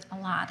play with a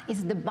lot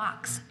is the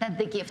box that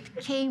the gift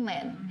came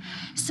in.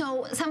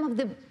 So some of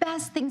the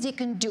best things you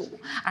can do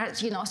are,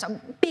 some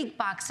big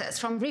boxes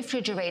from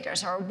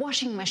refrigerators or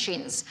washing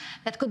machines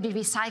that could be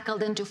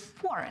recycled into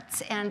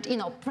forts. And,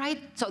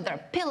 so there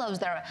are pillows,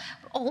 there are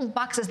old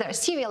boxes, there are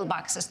cereal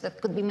boxes that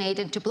could be made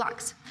into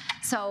blocks.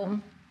 So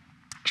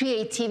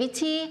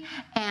creativity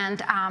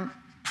and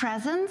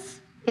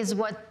presence is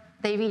what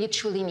they really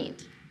truly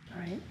need.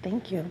 All right,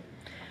 thank you.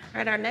 All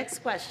right, our next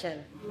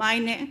question. My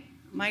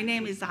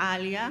name is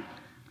Alia.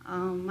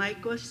 My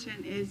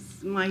question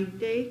is, my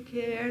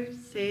daycare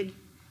said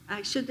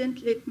I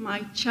shouldn't let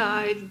my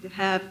child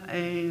have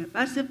a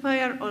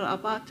pacifier or a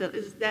bottle.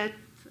 Is that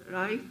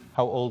right?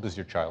 How old is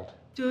your child?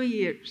 2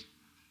 years.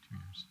 2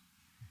 years.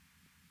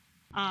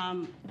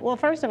 Well,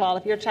 first of all,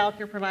 if your child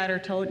care provider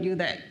told you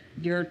that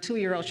your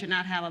 2-year-old should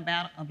not have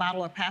a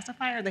bottle of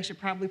pacifier, they should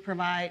probably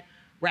provide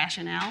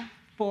rationale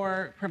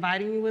for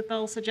providing you with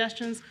those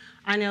suggestions.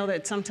 I know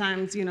that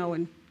sometimes,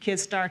 when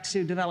kids start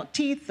to develop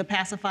teeth, the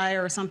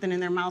pacifier or something in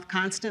their mouth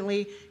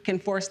constantly can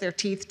force their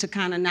teeth to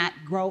kind of not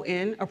grow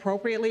in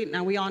appropriately.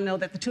 Now, we all know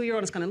that the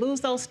 2-year-old is going to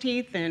lose those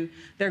teeth and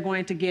they're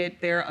going to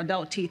get their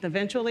adult teeth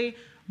eventually.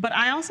 But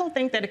I also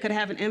think that it could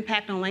have an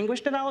impact on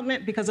language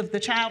development, because if the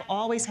child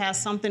always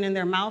has something in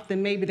their mouth,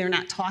 then maybe they're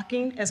not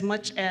talking as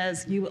much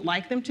as you would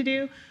like them to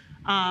do.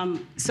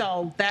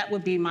 So that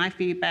would be my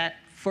feedback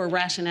for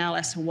rationale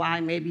as to why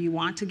maybe you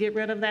want to get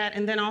rid of that.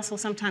 And then also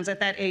sometimes at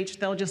that age,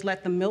 they'll just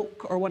let the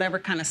milk or whatever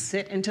kind of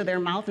sit into their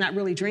mouth, not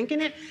really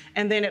drinking it,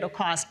 and then it'll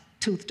cause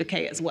tooth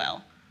decay as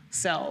well.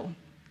 So,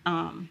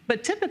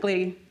 but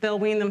typically they'll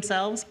wean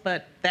themselves,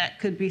 but that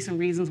could be some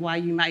reasons why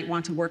you might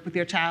want to work with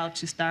your child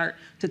to start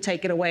to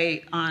take it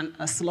away on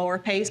a slower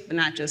pace, but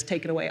not just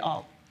take it away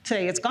all.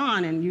 Say it's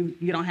gone and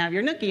you don't have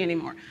your nookie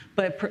anymore.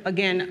 But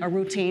again, a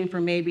routine for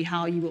maybe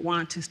how you would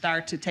want to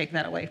start to take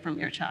that away from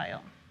your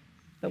child.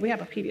 But we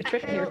have a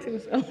pediatrician here too,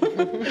 so.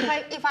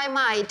 If I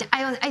might,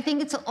 I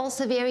think it's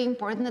also very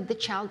important that the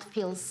child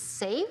feels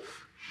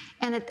safe,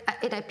 and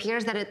it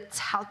appears that it's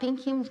helping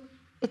him.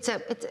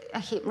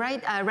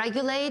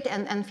 Regulate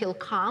and feel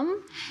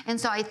calm. And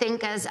so I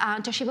think, as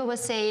Toshiba was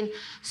saying,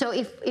 so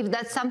if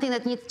that's something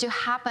that needs to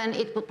happen,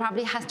 it will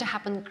probably has to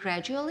happen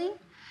gradually,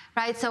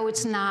 right? So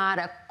it's not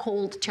a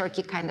cold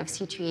turkey kind of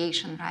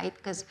situation, right?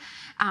 Because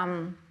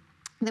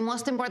the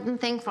most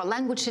important thing for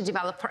language to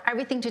develop, for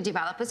everything to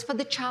develop, is for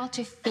the child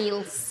to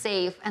feel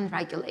safe and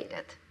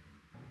regulated.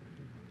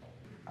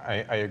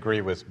 I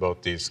agree with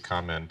both these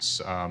comments.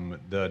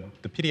 The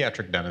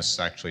pediatric dentists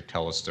actually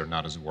tell us they're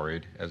not as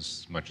worried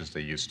as much as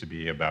they used to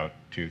be about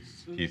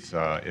teeth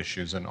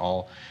issues and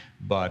all,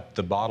 but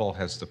the bottle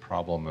has the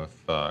problem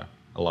of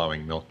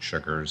allowing milk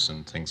sugars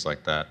and things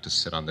like that to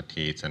sit on the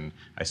teeth, and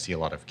I see a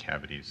lot of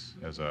cavities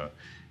as a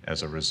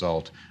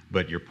result.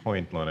 But your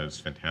point, Lona, is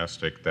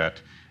fantastic,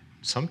 that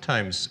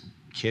sometimes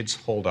kids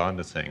hold on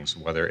to things,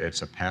 whether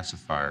it's a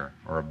pacifier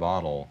or a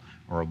bottle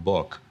or a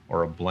book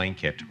or a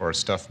blanket or a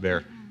stuffed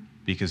bear,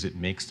 because it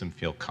makes them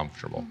feel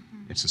comfortable.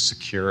 It's a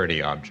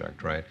security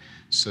object, right?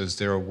 So is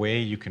there a way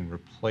you can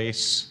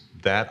replace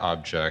that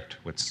object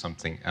with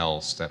something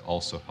else that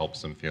also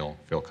helps them feel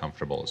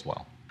comfortable as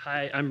well?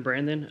 Hi, I'm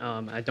Brandon.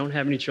 I don't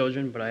have any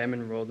children, but I am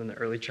enrolled in the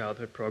early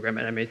childhood program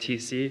at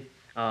MATC.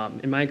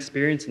 In my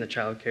experience in the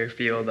child care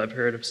field, I've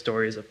heard of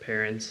stories of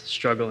parents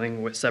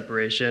struggling with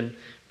separation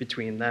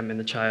between them and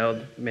the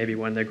child, maybe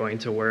when they're going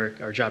to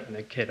work or dropping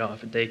their kid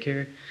off at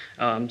daycare.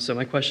 So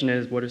my question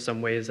is, what are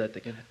some ways that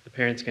the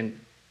parents can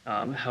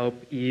help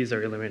ease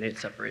or eliminate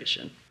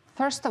separation?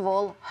 First of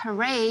all,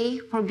 hooray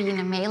for being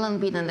a male and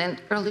being in an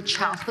early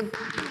childhood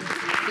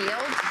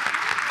field.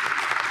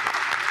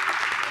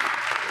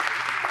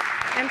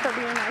 And for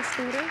being my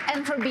student.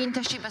 And for being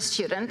Toshiba's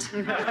student.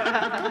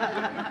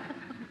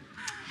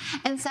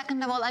 And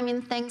second of all, I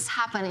mean, things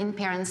happen in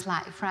parents'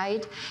 life,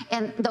 right?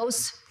 And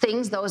those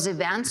things, those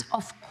events,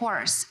 of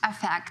course,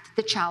 affect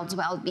the child's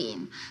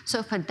well-being. So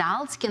if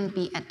adults can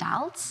be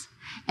adults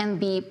and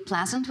be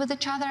pleasant with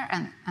each other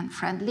and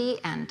friendly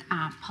and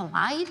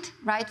polite,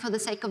 right, for the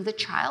sake of the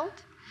child,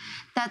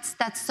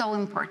 that's so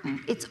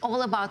important. It's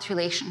all about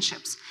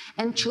relationships,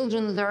 and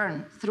children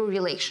learn through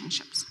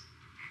relationships.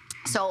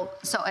 So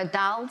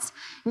adults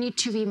need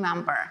to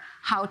remember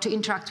how to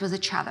interact with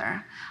each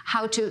other,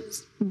 how to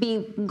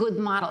be good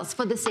models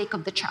for the sake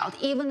of the child,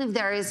 even if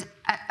there is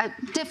a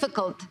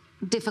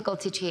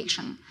difficult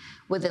situation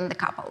within the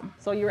couple.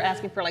 So you're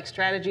asking for like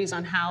strategies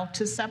on how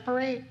to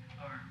separate?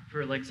 Or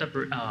for like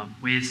separate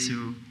ways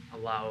to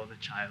allow the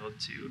child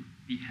to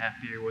be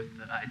happier with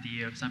the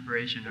idea of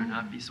separation or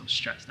not be so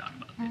stressed out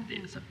about the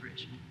idea of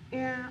separation.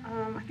 Yeah,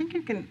 I think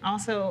you can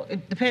also,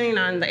 depending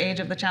on the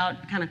age of the child,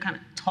 kind of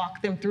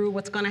talk them through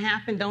what's going to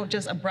happen. Don't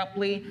just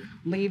abruptly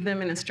leave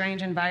them in a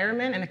strange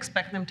environment and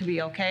expect them to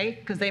be okay,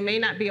 because they may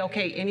not be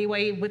okay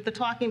anyway with the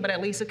talking, but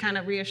at least it kind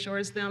of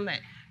reassures them that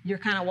you're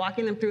kind of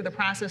walking them through the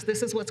process.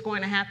 This is what's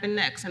going to happen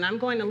next, and I'm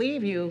going to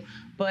leave you,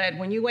 but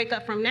when you wake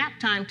up from nap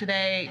time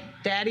today,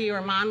 daddy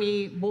or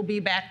mommy will be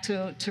back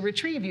to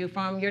retrieve you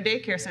from your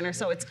daycare center.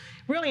 So it's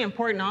really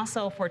important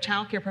also for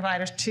child care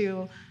providers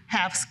to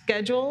have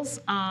schedules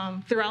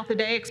throughout the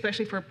day,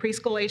 especially for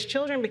preschool-age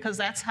children, because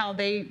that's how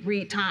they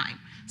read time.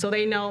 So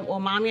they know, well,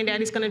 mommy and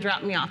daddy's going to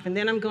drop me off, and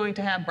then I'm going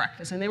to have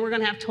breakfast, and then we're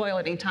going to have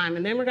toileting time,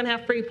 and then we're going to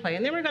have free play,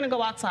 and then we're going to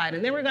go outside,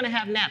 and then we're going to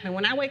have nap. And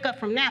when I wake up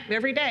from nap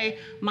every day,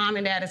 mom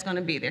and dad is going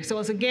to be there. So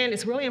again,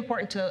 it's really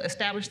important to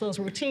establish those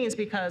routines,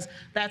 because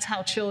that's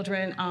how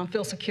children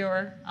feel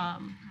secure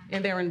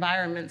in their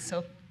environment.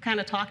 So kind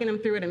of talking them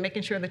through it and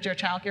making sure that your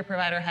child care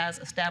provider has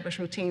established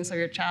routines so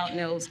your child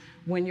knows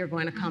when you're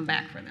going to come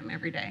back for them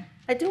every day.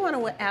 I do want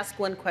to ask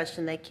one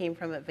question that came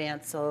from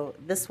Advance. So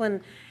this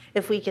one,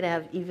 if we could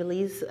have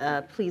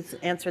Evelise please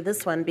answer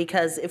this one,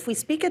 because if we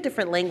speak a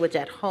different language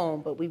at home,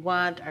 but we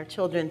want our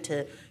children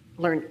to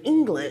learn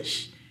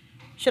English,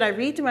 should I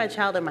read to my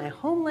child in my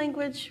home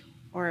language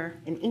or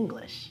in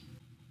English?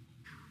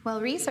 Well,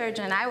 research,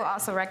 and I would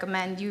also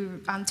recommend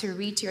you to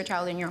read to your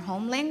child in your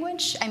home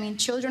language. I mean,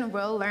 children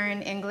will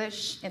learn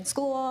English in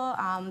school.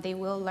 They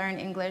will learn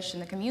English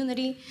in the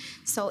community.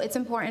 So it's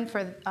important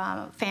for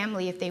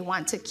family, if they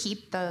want to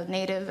keep the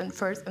native and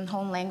first and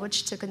home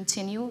language, to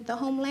continue the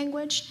home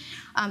language.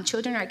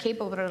 Children are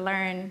capable to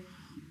learn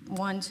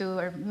 1, 2,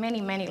 or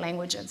many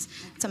languages.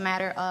 It's a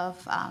matter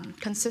of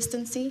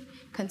consistency,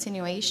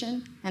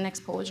 continuation, and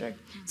exposure.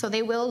 So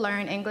they will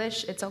learn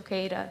English. It's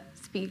okay to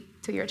speak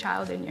to your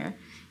child in your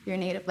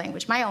native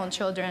language. My own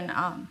children,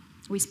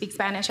 we speak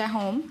Spanish at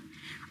home,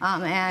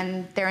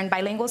 and they're in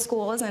bilingual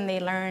schools, and they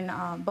learn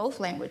both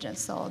languages.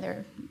 So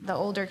the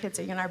older kids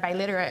are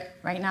biliterate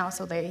right now,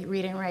 so they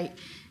read and write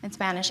in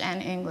Spanish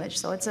and English.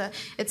 So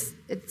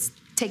it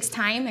takes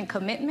time and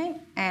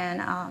commitment,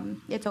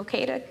 and it's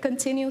okay to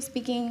continue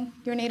speaking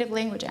your native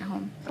language at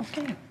home.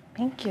 Okay,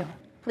 thank you.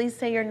 Please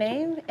say your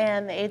name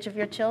and the age of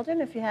your children,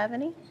 if you have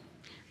any.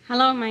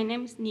 Hello, my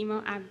name is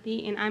Nemo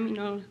Abdi, and I'm in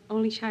the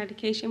Early Child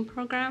Education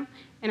Program,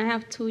 and I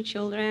have 2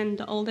 children.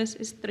 The oldest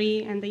is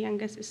 3, and the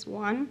youngest is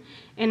 1.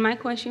 And my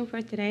question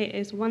for today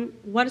is,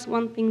 what is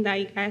one thing that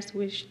you guys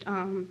wish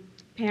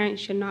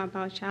parents should know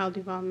about child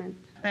development?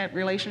 That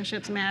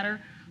relationships matter.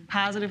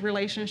 Positive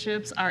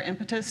relationships are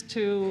impetus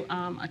to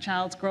a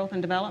child's growth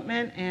and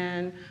development,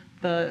 and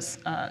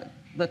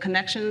the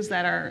connections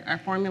that are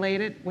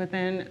formulated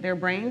within their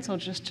brain. So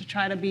just to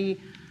try to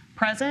be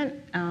present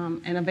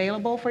and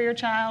available for your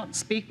child,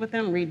 speak with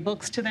them, read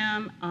books to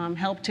them,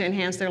 help to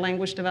enhance their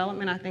language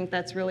development. I think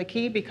that's really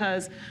key,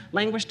 because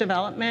language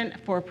development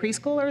for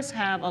preschoolers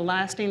have a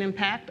lasting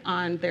impact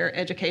on their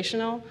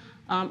educational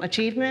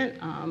achievement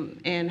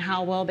and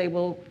how well they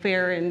will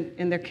fare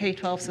in their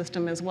K-12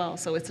 system as well.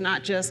 So it's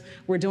not just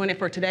we're doing it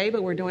for today,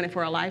 but we're doing it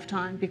for a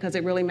lifetime, because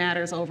it really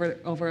matters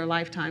over a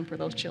lifetime for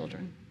those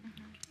children.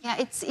 Yeah,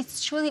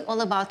 it's truly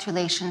all about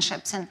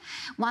relationships. And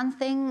one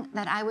thing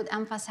that I would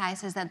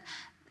emphasize is that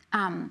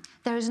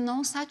there is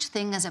no such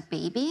thing as a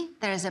baby.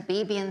 There is a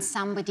baby in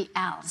somebody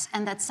else,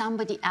 and that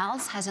somebody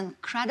else has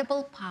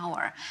incredible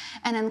power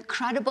and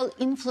incredible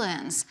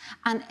influence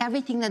on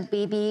everything that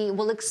baby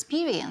will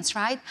experience,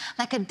 right?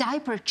 Like a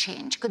diaper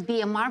change could be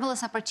a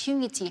marvelous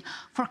opportunity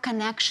for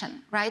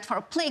connection, right?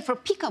 For play, for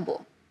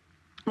peekaboo.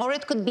 Or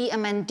it could be a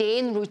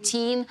mundane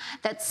routine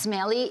that's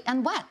smelly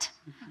and wet,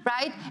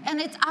 right?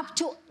 And it's up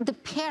to the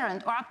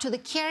parent or up to the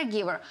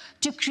caregiver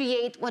to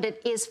create what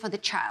it is for the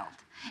child.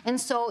 And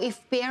so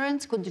if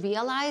parents could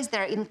realize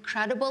their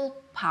incredible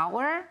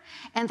power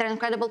and their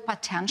incredible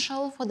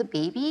potential for the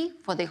baby,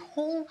 for the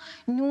whole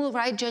new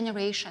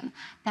generation,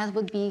 that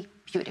would be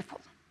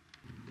beautiful.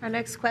 Our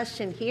next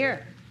question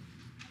here.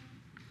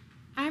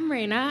 I'm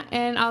Raina,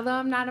 and although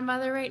I'm not a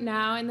mother right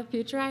now, in the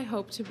future I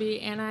hope to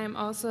be, and I'm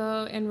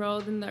also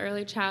enrolled in the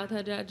Early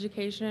Childhood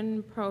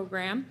Education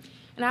Program.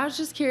 And I was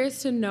just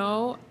curious to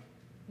know,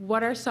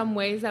 what are some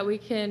ways that we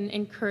can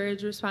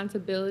encourage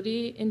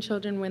responsibility in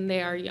children when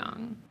they are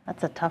young?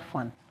 That's a tough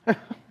one.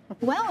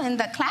 Well, in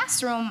the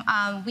classroom,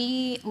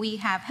 we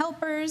have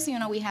helpers. You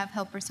know, we have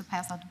helpers to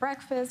pass out the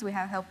breakfast. We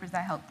have helpers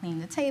that help clean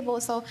the table.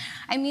 So,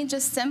 I mean,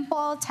 just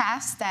simple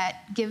tasks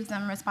that gives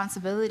them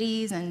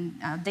responsibilities and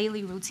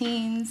daily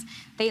routines.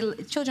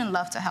 Children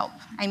love to help.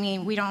 I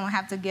mean, we don't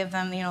have to give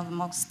them, you know, the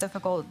most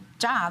difficult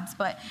jobs,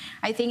 but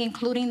I think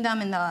including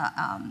them in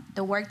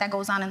the work that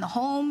goes on in the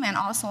home and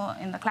also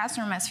in the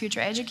classroom as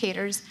future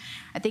educators,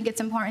 I think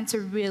it's important to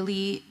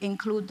really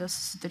include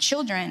the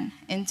children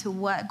into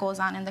what goes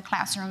on in the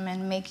classroom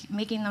and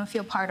making them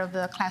feel part of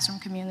the classroom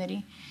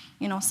community.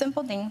 You know,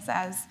 simple things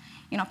as,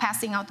 you know,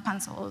 passing out the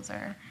pencils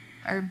or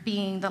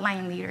being the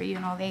line leader, you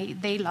know,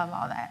 they love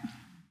all that.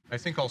 I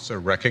think also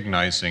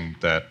recognizing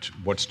that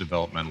what's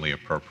developmentally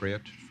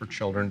appropriate for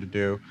children to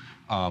do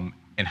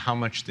and how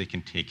much they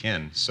can take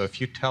in. So if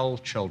you tell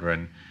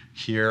children,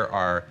 here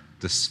are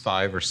the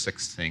 5 or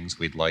 6 things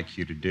we'd like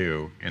you to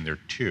do, and they're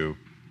 2,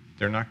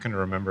 they're not going to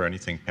remember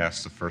anything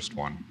past the first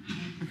one.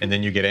 And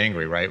then you get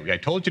angry, right? I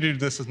told you to do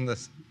this and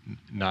this.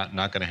 Not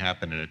going to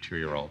happen in a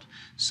 2-year-old.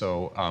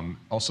 So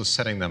also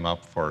setting them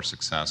up for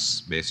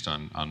success based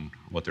on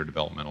what their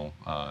developmental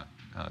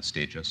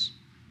stage is.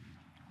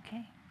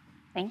 Okay,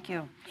 thank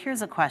you.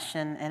 Here's a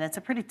question, and it's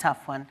a pretty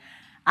tough one.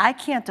 I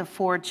can't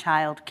afford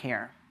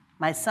childcare.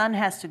 My son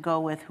has to go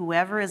with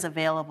whoever is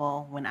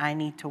available when I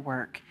need to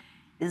work.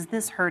 Is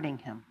this hurting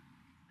him?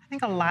 I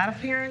think a lot of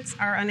parents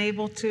are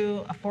unable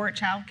to afford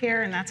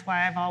childcare, and that's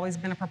why I've always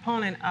been a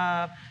proponent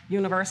of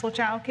universal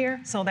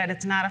childcare so that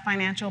it's not a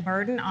financial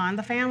burden on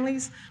the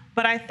families.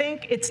 But I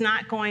think it's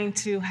not going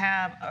to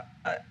have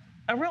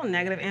a real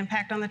negative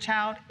impact on the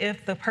child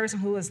if the person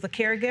who is the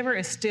caregiver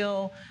is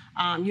still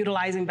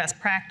utilizing best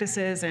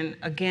practices and,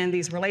 again,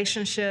 these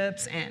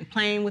relationships and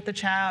playing with the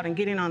child and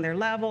getting on their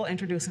level,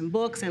 introducing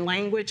books and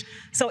language.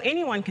 So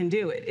anyone can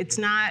do it. It's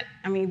not,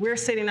 I mean, we're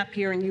sitting up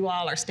here and you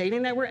all are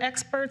stating that we're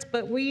experts,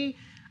 but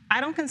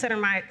I don't consider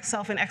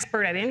myself an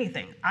expert at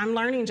anything. I'm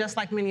learning just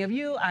like many of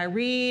you. I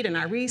read and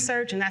I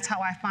research, and that's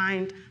how I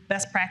find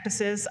best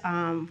practices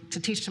to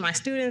teach to my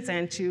students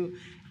and to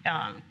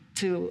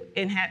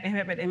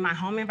inhabit in my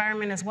home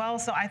environment as well.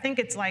 So I think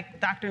it's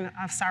like Dr.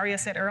 Saria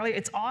said earlier,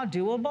 it's all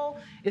doable.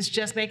 It's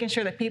just making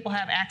sure that people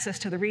have access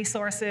to the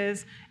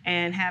resources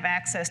and have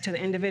access to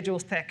the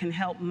individuals that can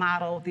help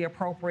model the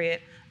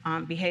appropriate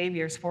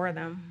behaviors for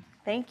them.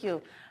 Thank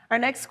you. Our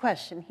next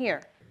question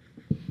here.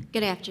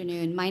 Good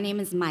afternoon. My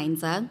name is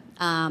Mainza.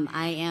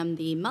 I am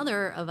the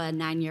mother of a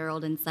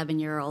 9-year-old and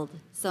 7-year-old,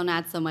 so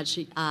not so much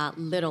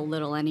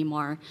little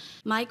anymore.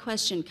 My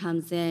question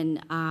comes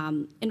in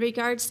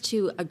regards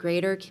to a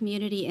greater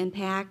community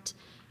impact.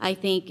 I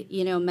think,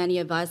 you know, many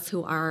of us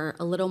who are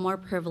a little more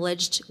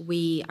privileged,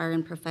 we are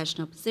in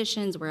professional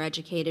positions, we're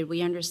educated,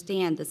 we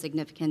understand the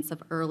significance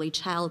of early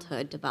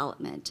childhood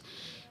development.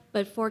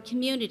 But for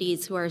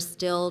communities who are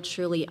still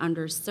truly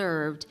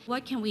underserved,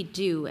 what can we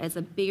do as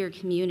a bigger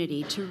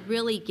community to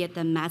really get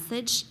the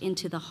message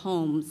into the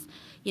homes,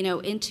 you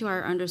know, into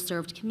our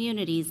underserved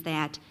communities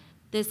that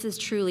this is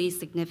truly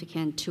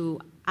significant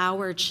to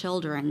our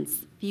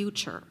children's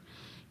future?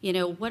 You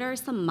know, what are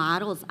some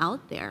models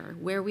out there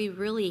where we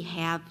really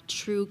have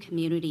true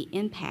community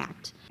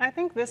impact? I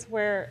think this is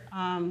where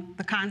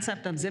the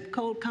concept of zip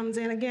code comes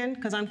in again,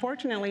 because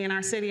unfortunately in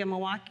our city of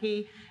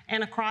Milwaukee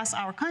and across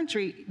our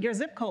country, your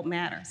zip code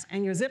matters.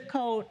 And your zip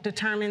code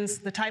determines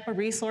the type of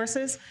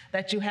resources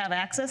that you have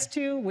access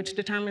to, which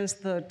determines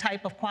the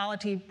type of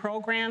quality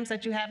programs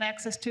that you have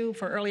access to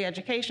for early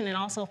education and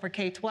also for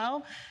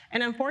K-12.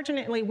 And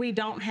unfortunately, we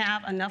don't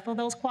have enough of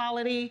those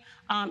quality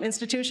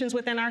institutions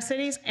within our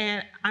cities.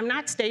 And I'm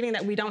not stating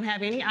that we don't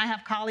have any. I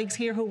have colleagues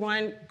here who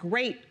run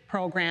great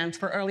programs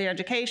for early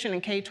education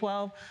and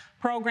K-12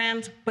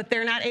 programs, but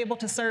they're not able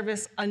to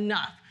service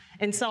enough.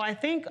 And so I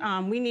think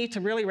we need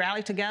to really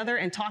rally together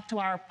and talk to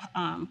our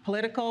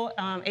political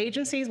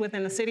agencies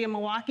within the city of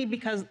Milwaukee,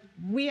 because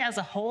we as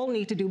a whole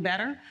need to do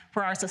better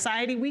for our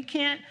society. We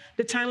can't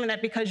determine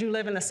that because you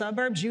live in the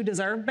suburbs, you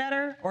deserve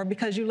better, or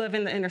because you live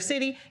in the inner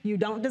city, you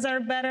don't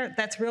deserve better.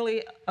 That's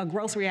really a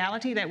gross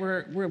reality that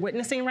we're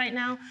witnessing right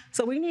now.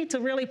 So we need to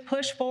really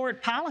push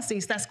forward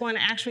policies that's going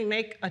to actually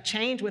make a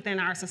change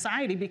within our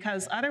society,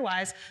 because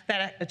otherwise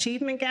that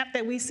achievement gap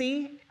that we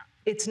see,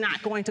 it's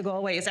not going to go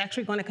away. It's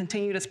actually going to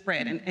continue to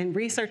spread. And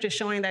research is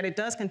showing that it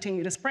does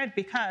continue to spread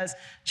because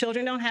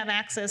children don't have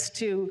access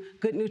to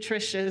good,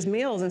 nutritious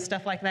meals and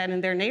stuff like that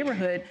in their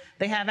neighborhood.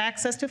 They have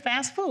access to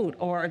fast food,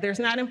 or there's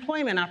not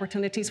employment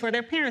opportunities for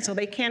their parents, so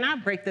they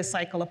cannot break this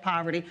cycle of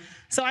poverty.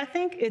 So I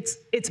think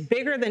it's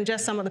bigger than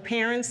just some of the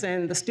parents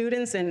and the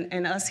students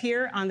and us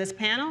here on this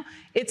panel.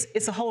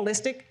 It's a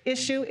holistic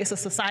issue. It's a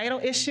societal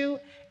issue.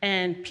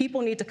 And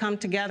people need to come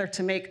together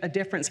to make a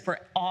difference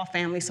for all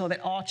families so that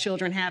all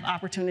children have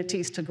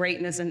opportunities to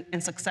greatness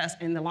and success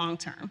in the long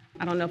term.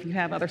 I don't know if you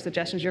have other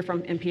suggestions. You're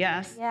from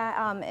MPS.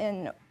 Yeah,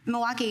 in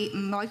Milwaukee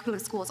Public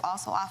Schools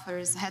also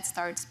offers Head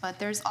Starts, but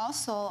there's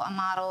also a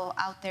model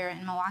out there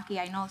in Milwaukee.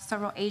 I know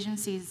several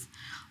agencies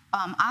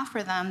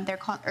offer them. They're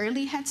called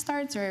early Head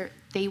Starts, or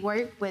they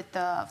work with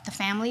the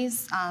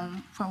families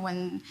from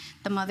when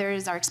the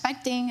mothers are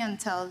expecting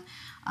until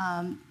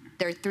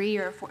they're 3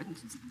 or 4,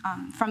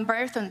 from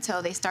birth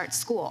until they start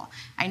school.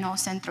 I know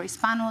Centro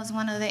Hispano is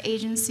one of the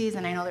agencies,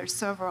 and I know there's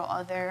several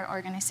other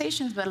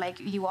organizations, but like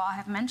you all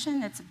have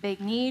mentioned, it's a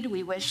big need.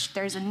 We wish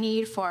there's a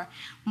need for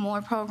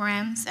more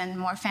programs and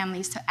more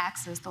families to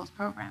access those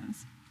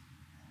programs.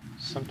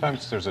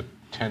 Sometimes there's a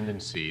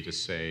tendency to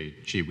say,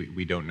 gee,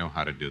 we don't know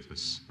how to do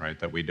this, right?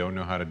 That we don't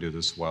know how to do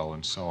this well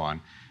and so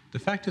on. The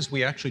fact is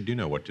we actually do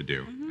know what to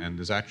do. And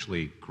there's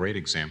actually great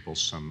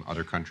examples from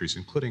other countries,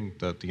 including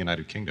the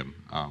United Kingdom,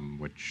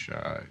 which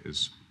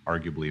is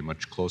arguably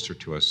much closer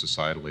to us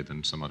societally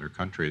than some other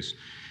countries.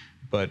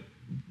 But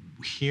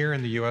here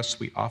in the US,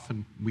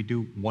 we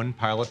do one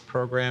pilot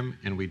program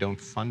and we don't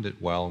fund it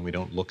well and we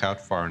don't look out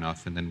far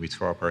enough, and then we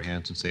throw up our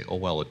hands and say, oh,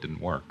 well, it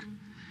didn't work.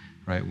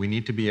 Right? We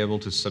need to be able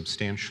to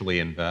substantially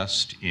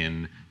invest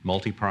in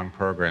multi-pronged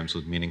programs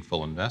with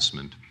meaningful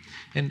investment.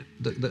 And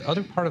the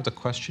other part of the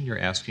question you're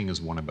asking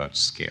is one about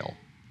scale.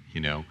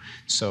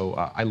 So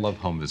I love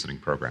home visiting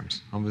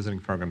programs. Home visiting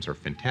programs are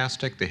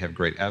fantastic. They have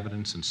great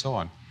evidence and so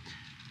on.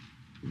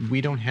 We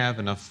don't have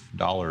enough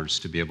dollars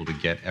to be able to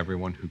get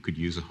everyone who could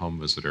use a home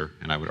visitor,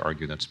 and I would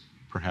argue that's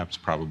perhaps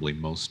probably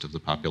most of the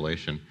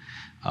population,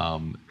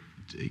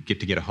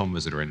 get a home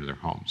visitor into their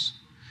homes.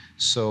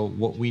 So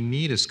what we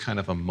need is kind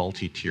of a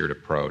multi-tiered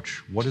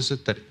approach. What is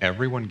it that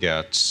everyone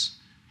gets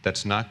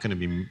that's not going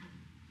to be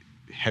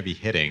heavy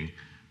hitting,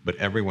 but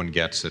everyone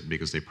gets it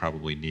because they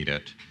probably need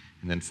it?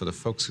 And then for the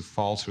folks who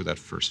fall through that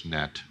first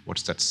net,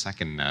 what's that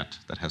second net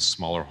that has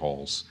smaller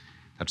holes?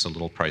 That's a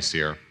little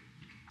pricier.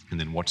 And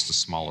then what's the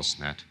smallest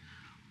net?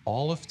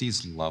 All of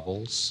these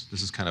levels,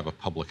 this is kind of a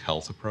public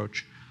health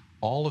approach,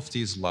 all of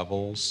these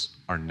levels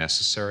are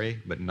necessary,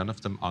 but none of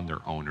them on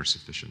their own are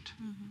sufficient.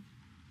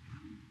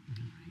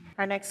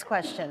 Our next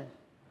question.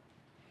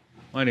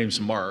 My name's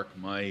Mark.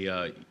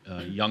 My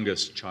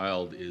youngest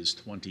child is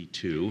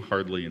 22,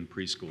 hardly in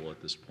preschool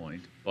at this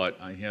point, but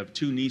I have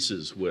 2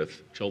 nieces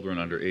with children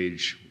under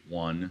age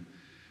 1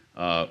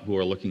 who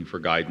are looking for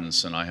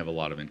guidance, and I have a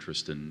lot of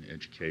interest in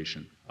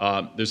education.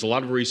 There's a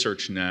lot of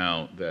research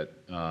now that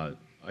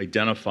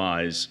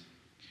identifies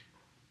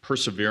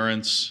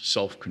perseverance,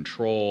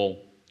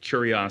 self-control,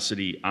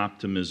 curiosity,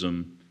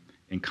 optimism,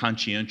 and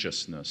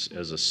conscientiousness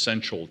as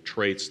essential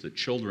traits that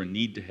children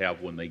need to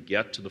have when they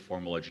get to the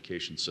formal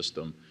education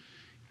system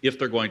if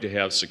they're going to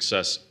have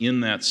success in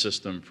that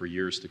system for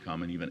years to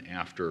come and even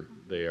after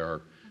they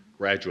are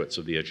graduates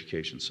of the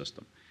education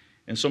system.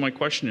 And so my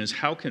question is,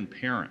 how can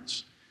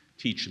parents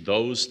teach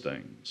those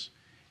things,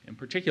 and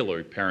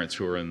particularly parents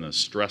who are in the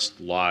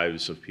stressed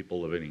lives of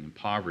people living in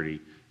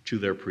poverty, to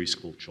their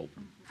preschool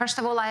children? First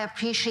of all, I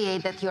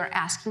appreciate that you're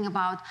asking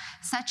about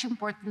such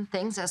important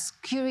things as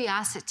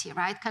curiosity,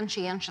 right?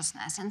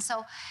 Conscientiousness. And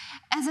so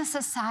as a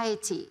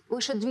society,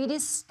 we should really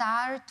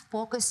start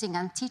focusing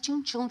on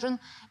teaching children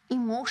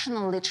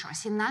emotional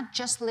literacy, not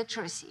just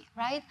literacy,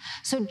 right?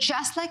 So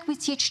just like we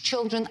teach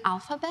children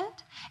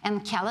alphabet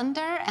and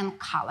calendar and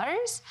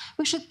colors,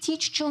 we should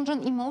teach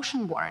children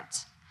emotion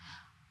words.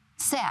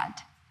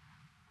 Sad,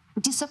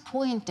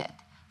 disappointed,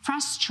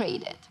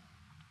 frustrated.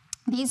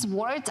 These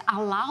words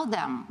allow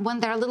them, when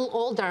they're a little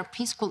older,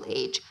 preschool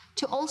age,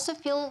 to also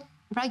feel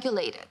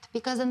regulated,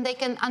 because then they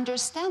can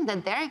understand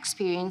that they're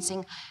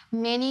experiencing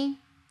many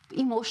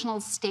emotional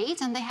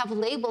states and they have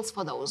labels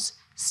for those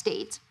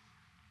states.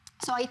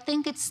 So I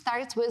think it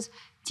starts with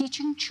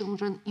teaching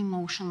children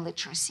emotion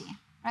literacy,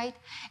 right?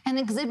 And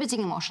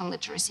exhibiting emotion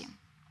literacy.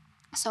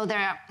 So there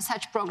are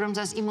such programs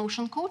as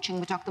emotion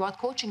coaching, we talked about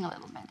coaching a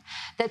little bit,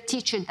 that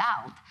teach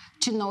adults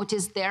to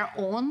notice their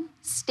own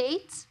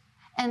states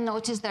and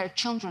notice their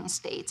children's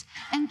states,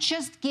 and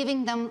just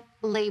giving them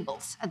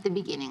labels at the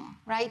beginning,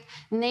 right?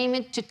 Name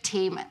it to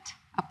tame it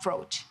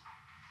approach.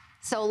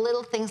 So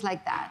little things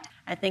like that.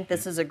 I think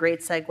this is a great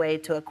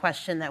segue to a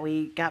question that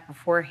we got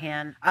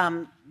beforehand.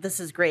 This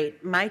is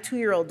great. My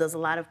 2-year-old does a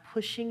lot of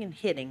pushing and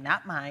hitting,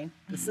 not mine.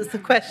 This is the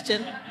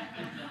question.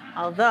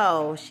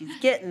 Although she's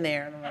getting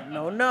there, and I'm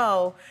like,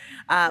 no,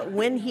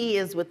 when he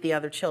is with the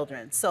other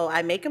children. So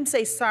I make him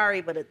say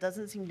sorry, but it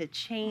doesn't seem to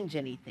change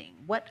anything.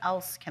 What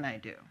else can I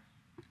do?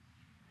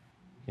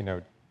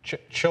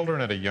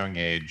 Children at a young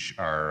age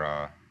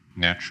are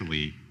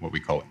naturally what we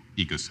call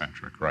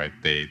egocentric, right?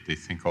 They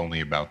think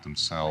only about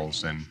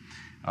themselves, and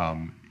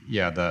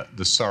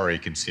the sorry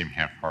can seem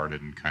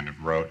half-hearted and kind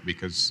of rote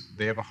because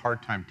they have a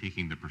hard time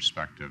taking the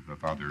perspective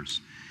of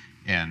others.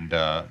 And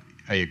I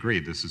agree,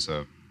 this is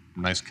a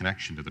nice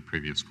connection to the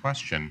previous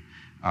question.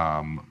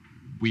 A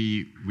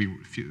few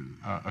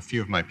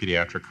of my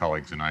pediatric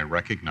colleagues and I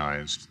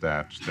recognized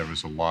that there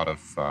was a lot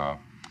of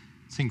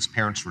things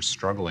parents were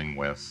struggling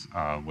with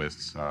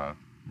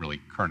really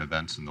current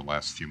events in the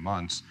last few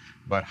months,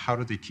 but how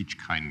do they teach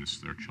kindness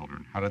to their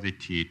children? How do they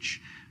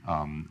teach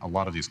a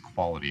lot of these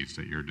qualities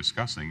that you're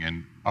discussing?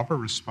 And our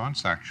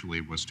response actually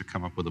was to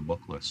come up with a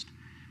book list.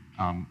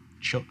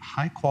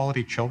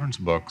 high-quality children's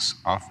books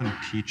often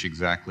teach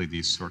exactly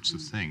these sorts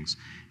of things.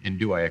 And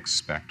do I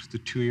expect the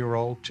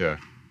 2-year-old to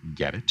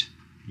get it,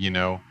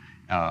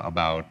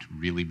 about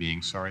really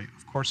being sorry?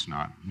 Of course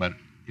not. But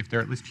if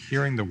they're at least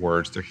hearing the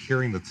words, they're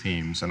hearing the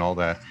themes and all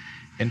that.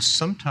 And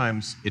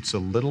sometimes it's a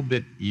little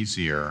bit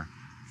easier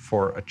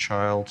for a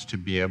child to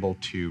be able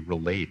to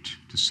relate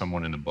to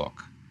someone in a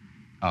book,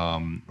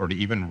 or to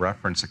even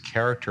reference a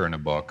character in a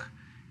book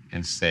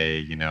and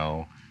say,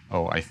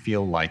 oh, I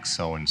feel like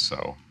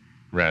so-and-so,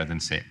 rather than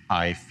say,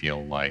 I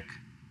feel like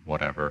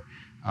whatever,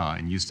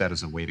 and use that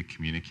as a way to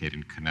communicate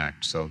and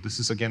connect. So this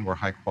is, again, where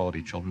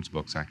high-quality children's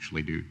books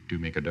actually do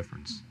make a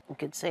difference. You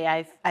could say,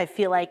 I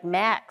feel like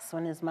Max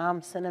when his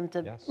mom sent him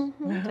to,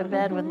 to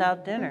bed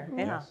without dinner.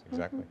 Yeah. Yes,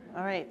 exactly.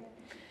 All right.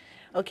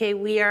 Okay,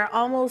 we are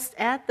almost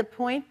at the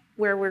point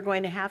where we're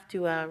going to have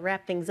to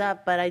wrap things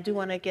up, but I do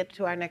want to get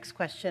to our next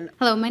question.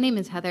 Hello, my name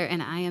is Heather,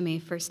 and I am a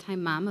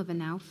first-time mom of a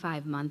now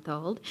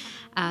 5-month-old.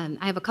 I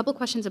have a couple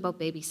questions about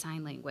baby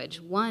sign language.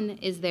 One,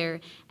 is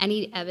there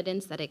any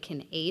evidence that it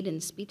can aid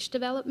in speech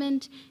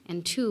development?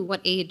 And two,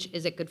 what age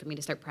is it good for me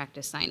to start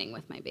practice signing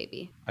with my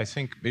baby? I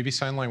think baby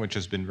sign language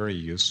has been very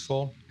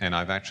useful, and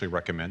I've actually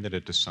recommended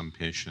it to some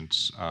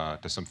patients,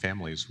 to some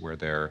families where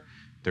their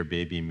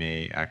baby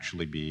may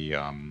actually be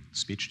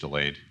speech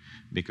delayed,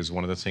 because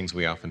one of the things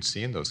we often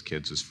see in those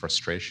kids is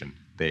frustration.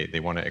 They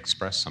want to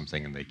express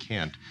something and they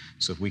can't.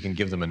 So if we can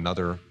give them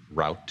another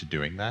route to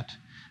doing that,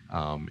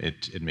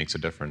 it makes a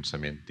difference. I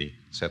mean,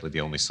 sadly, the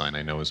only sign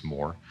I know is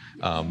more,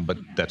 but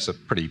that's a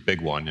pretty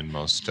big one in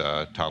most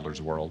toddlers'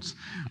 worlds,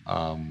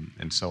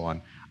 and so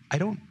on. I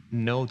don't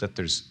know that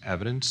there's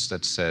evidence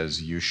that says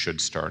you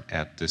should start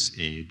at this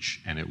age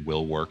and it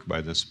will work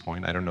by this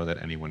point. I don't know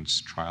that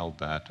anyone's trialed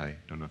that. I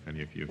don't know if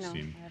any of you have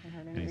seen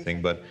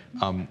anything, but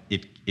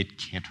it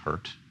can't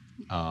hurt.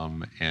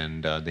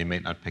 And they may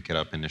not pick it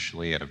up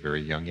initially at a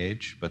very young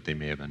age, but they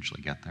may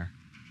eventually get there.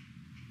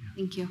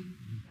 Thank you.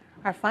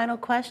 Our final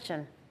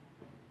question.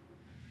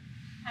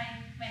 Hi,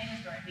 my name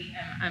is Dorothy.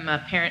 I'm a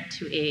parent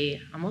to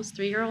a almost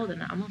 3-year-old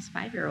and an almost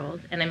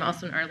 5-year-old, and I'm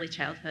also an early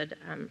childhood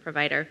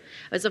provider.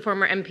 I was a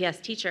former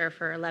MPS teacher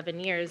for 11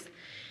 years,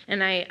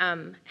 and I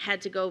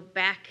had to go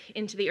back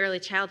into the early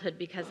childhood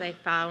because I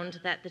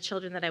found that the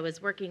children that I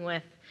was working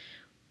with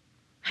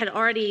had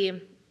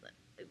already,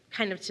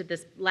 kind of to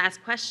this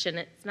last question,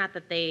 it's not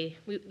that they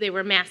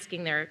were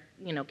masking their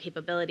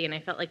capability, and I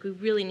felt like we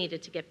really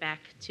needed to get back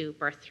to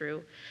birth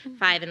through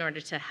 5 in order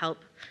to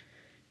help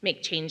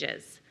make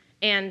changes.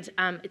 And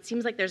it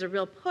seems like there's a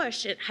real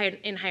push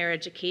in higher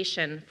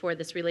education for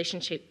this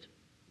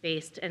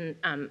relationship-based and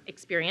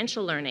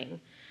experiential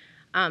learning.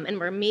 And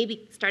we're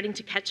maybe starting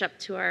to catch up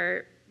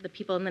to the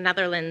people in the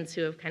Netherlands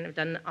who have kind of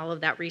done all of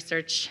that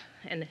research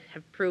and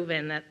have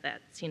proven that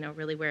that's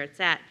really where it's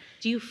at.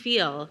 Do you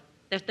feel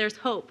that there's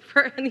hope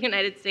for the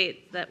United States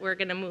that we're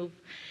going to move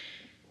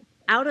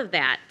out of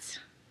that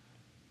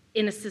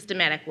in a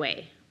systematic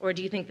way? Or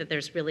do you think that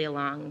there's really a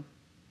long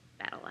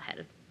battle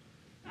ahead?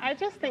 I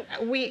just think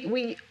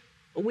we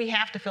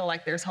have to feel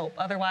like there's hope.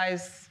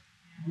 Otherwise,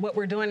 what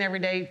we're doing every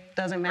day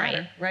doesn't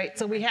matter, right?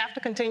 So we have to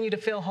continue to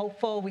feel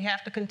hopeful. We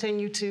have to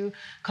continue to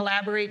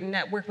collaborate and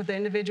network with the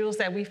individuals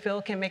that we feel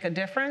can make a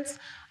difference.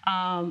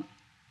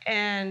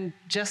 And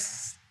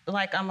just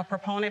like I'm a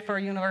proponent for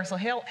universal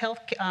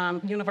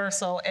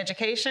universal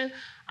education,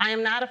 I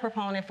am not a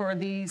proponent for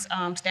these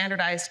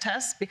standardized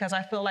tests because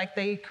I feel like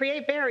they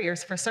create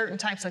barriers for certain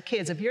types of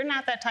kids. If you're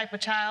not that type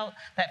of child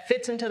that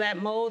fits into that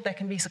mold that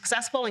can be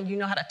successful and you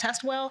know how to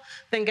test well,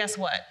 then guess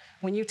what?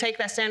 When you take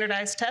that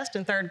standardized test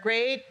in 3rd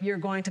grade, you're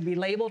going to be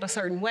labeled a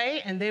certain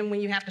way, and then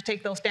when you have to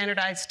take those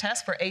standardized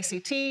tests for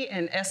ACT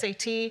and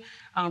SAT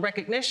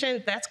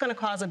recognition, that's going to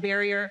cause a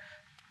barrier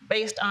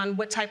based on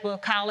what type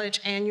of college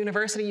and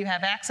university you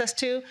have access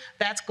to.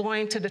 That's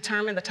going to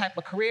determine the type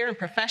of career and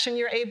profession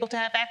you're able to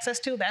have access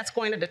to. That's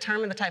going to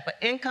determine the type of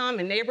income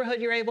and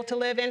neighborhood you're able to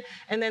live in.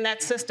 And then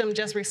that system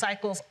just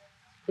recycles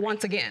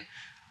once again.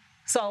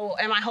 So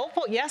am I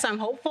hopeful? Yes, I'm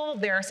hopeful.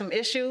 There are some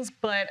issues,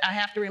 but I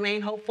have to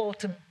remain hopeful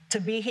to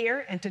be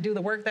here and to do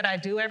the work that I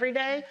do every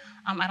day.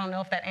 I don't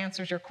know if that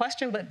answers your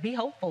question, but be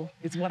hopeful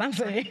is what I'm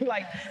saying.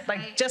 like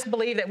just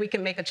believe that we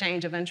can make a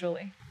change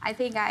eventually. I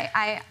think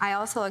I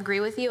also agree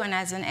with you, and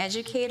as an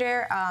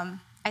educator,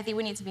 I think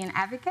we need to be an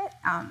advocate.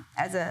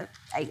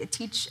 I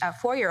teach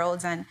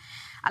 4-year-olds, and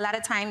a lot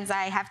of times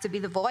I have to be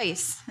the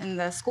voice in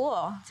the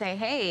school, say,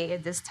 hey,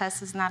 this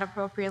test is not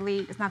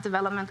it's not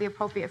developmentally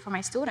appropriate for my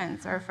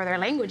students or for their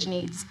language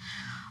needs.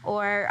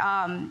 Or,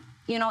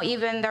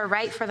 even the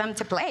right for them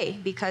to play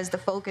because the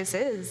focus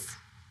is,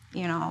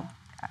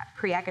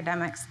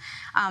 pre-academics.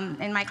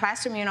 In my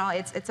classroom,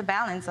 it's a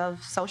balance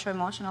of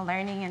social-emotional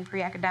learning and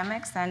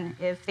pre-academics, and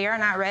if they're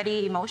not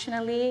ready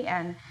emotionally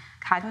and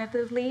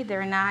cognitively,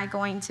 they're not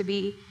going to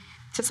be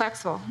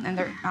successful in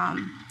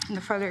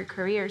the further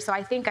career. So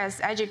I think as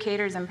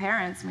educators and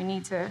parents, we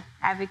need to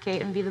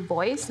advocate and be the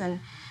voice and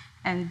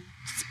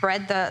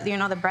spread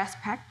the best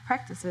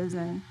practices.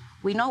 And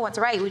we know what's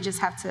right. We just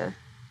have to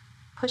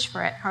push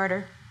for it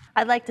harder.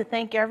 I'd like to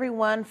thank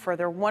everyone for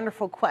their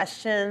wonderful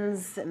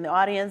questions. In the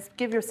audience,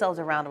 give yourselves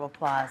a round of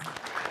applause.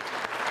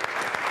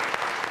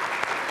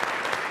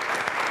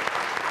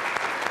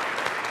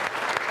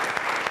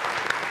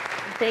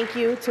 Thank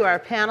you to our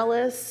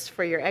panelists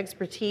for your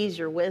expertise,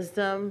 your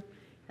wisdom,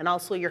 and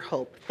also your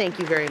hope. Thank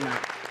you very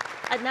much.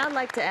 I'd now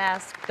like to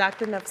ask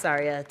Dr.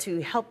 Nafsaria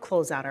to help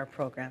close out our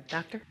program.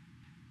 Doctor?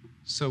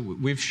 So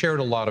we've shared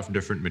a lot of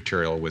different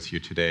material with you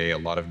today, a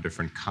lot of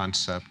different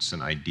concepts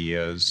and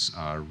ideas,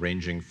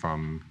 ranging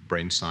from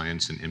brain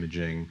science and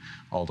imaging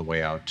all the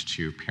way out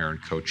to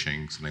parent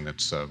coaching, something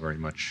that's very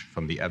much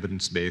from the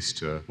evidence-based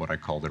to what I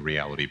call the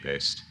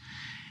reality-based.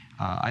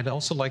 I'd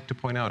also like to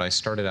point out, I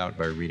started out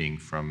by reading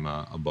from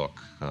a book,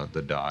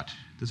 The Dot.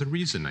 There's a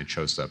reason I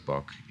chose that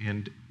book,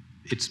 and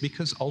it's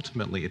because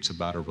ultimately it's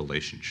about a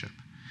relationship.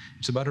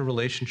 It's about a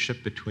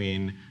relationship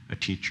between a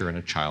teacher and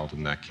a child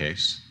in that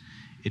case.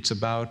 It's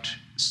about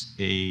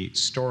a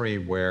story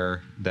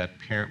where that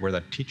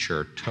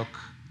teacher took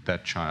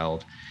that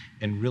child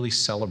and really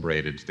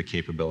celebrated the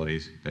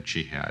capabilities that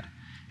she had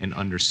and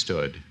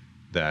understood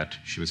that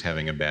she was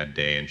having a bad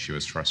day and she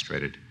was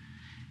frustrated.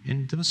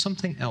 And there was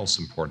something else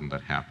important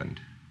that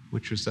happened,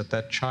 which was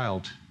that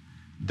child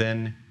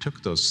then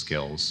took those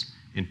skills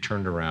and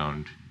turned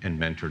around and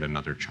mentored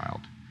another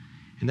child.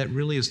 And that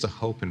really is the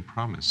hope and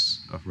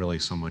promise of really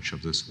so much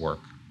of this work.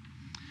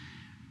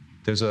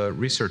 There's a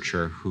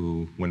researcher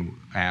who, when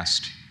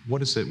asked,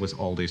 what is it with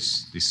all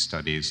these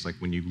studies, like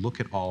when you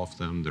look at all of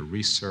them, the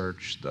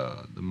research,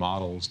 the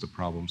models, the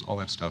problems, all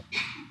that stuff,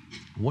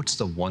 what's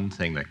the one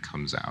thing that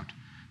comes out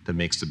that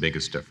makes the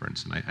biggest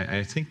difference? And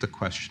I think the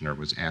questioner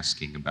was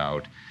asking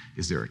about,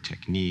 is there a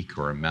technique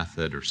or a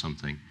method or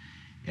something?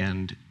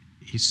 And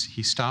he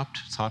stopped,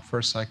 thought for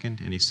a second,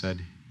 and he said,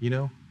 you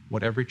know,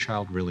 what every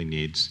child really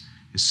needs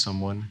is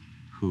someone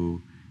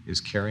who is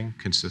caring,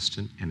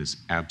 consistent, and is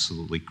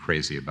absolutely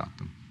crazy about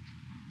them.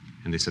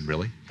 And they said,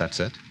 really? That's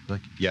it?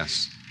 Like,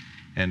 yes.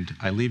 And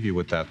I leave you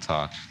with that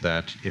thought,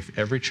 that if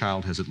every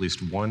child has at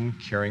least one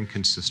caring,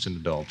 consistent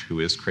adult who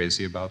is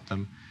crazy about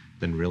them,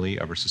 then really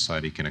our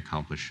society can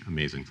accomplish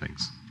amazing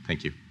things.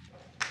 Thank you.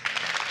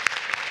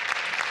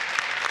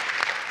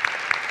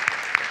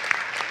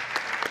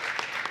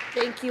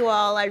 Thank you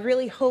all. I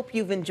really hope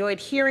you've enjoyed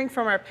hearing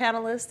from our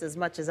panelists as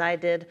much as I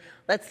did.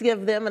 Let's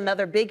give them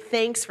another big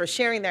thanks for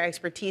sharing their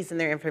expertise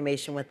and their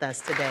information with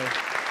us today.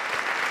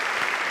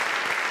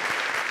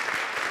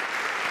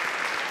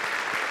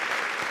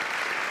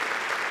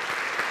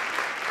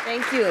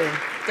 Thank you,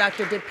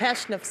 Dr.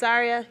 Dipesh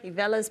Nafsaria,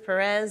 Yveles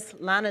Perez,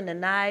 Lana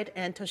Nanaid,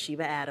 and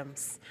Toshiba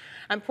Adams.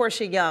 I'm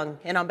Portia Young,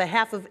 and on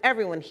behalf of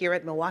everyone here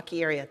at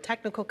Milwaukee Area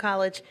Technical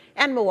College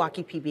and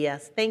Milwaukee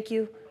PBS, thank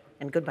you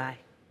and goodbye.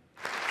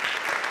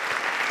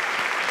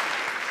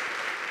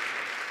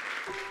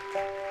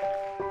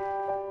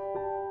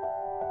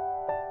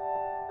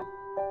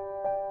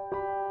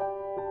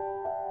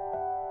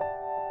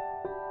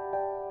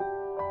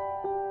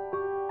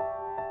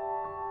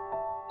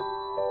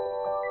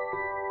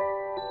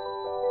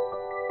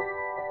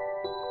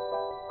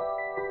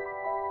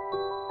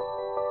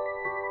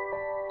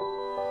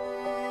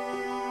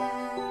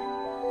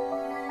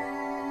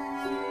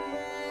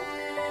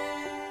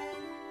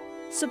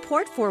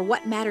 Support for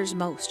What Matters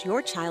Most, Your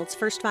Child's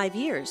First 5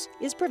 Years,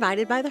 is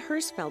provided by the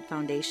Hersfeld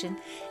Foundation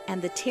and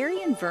the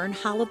Terry and Vern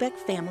Hollebeck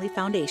Family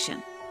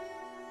Foundation.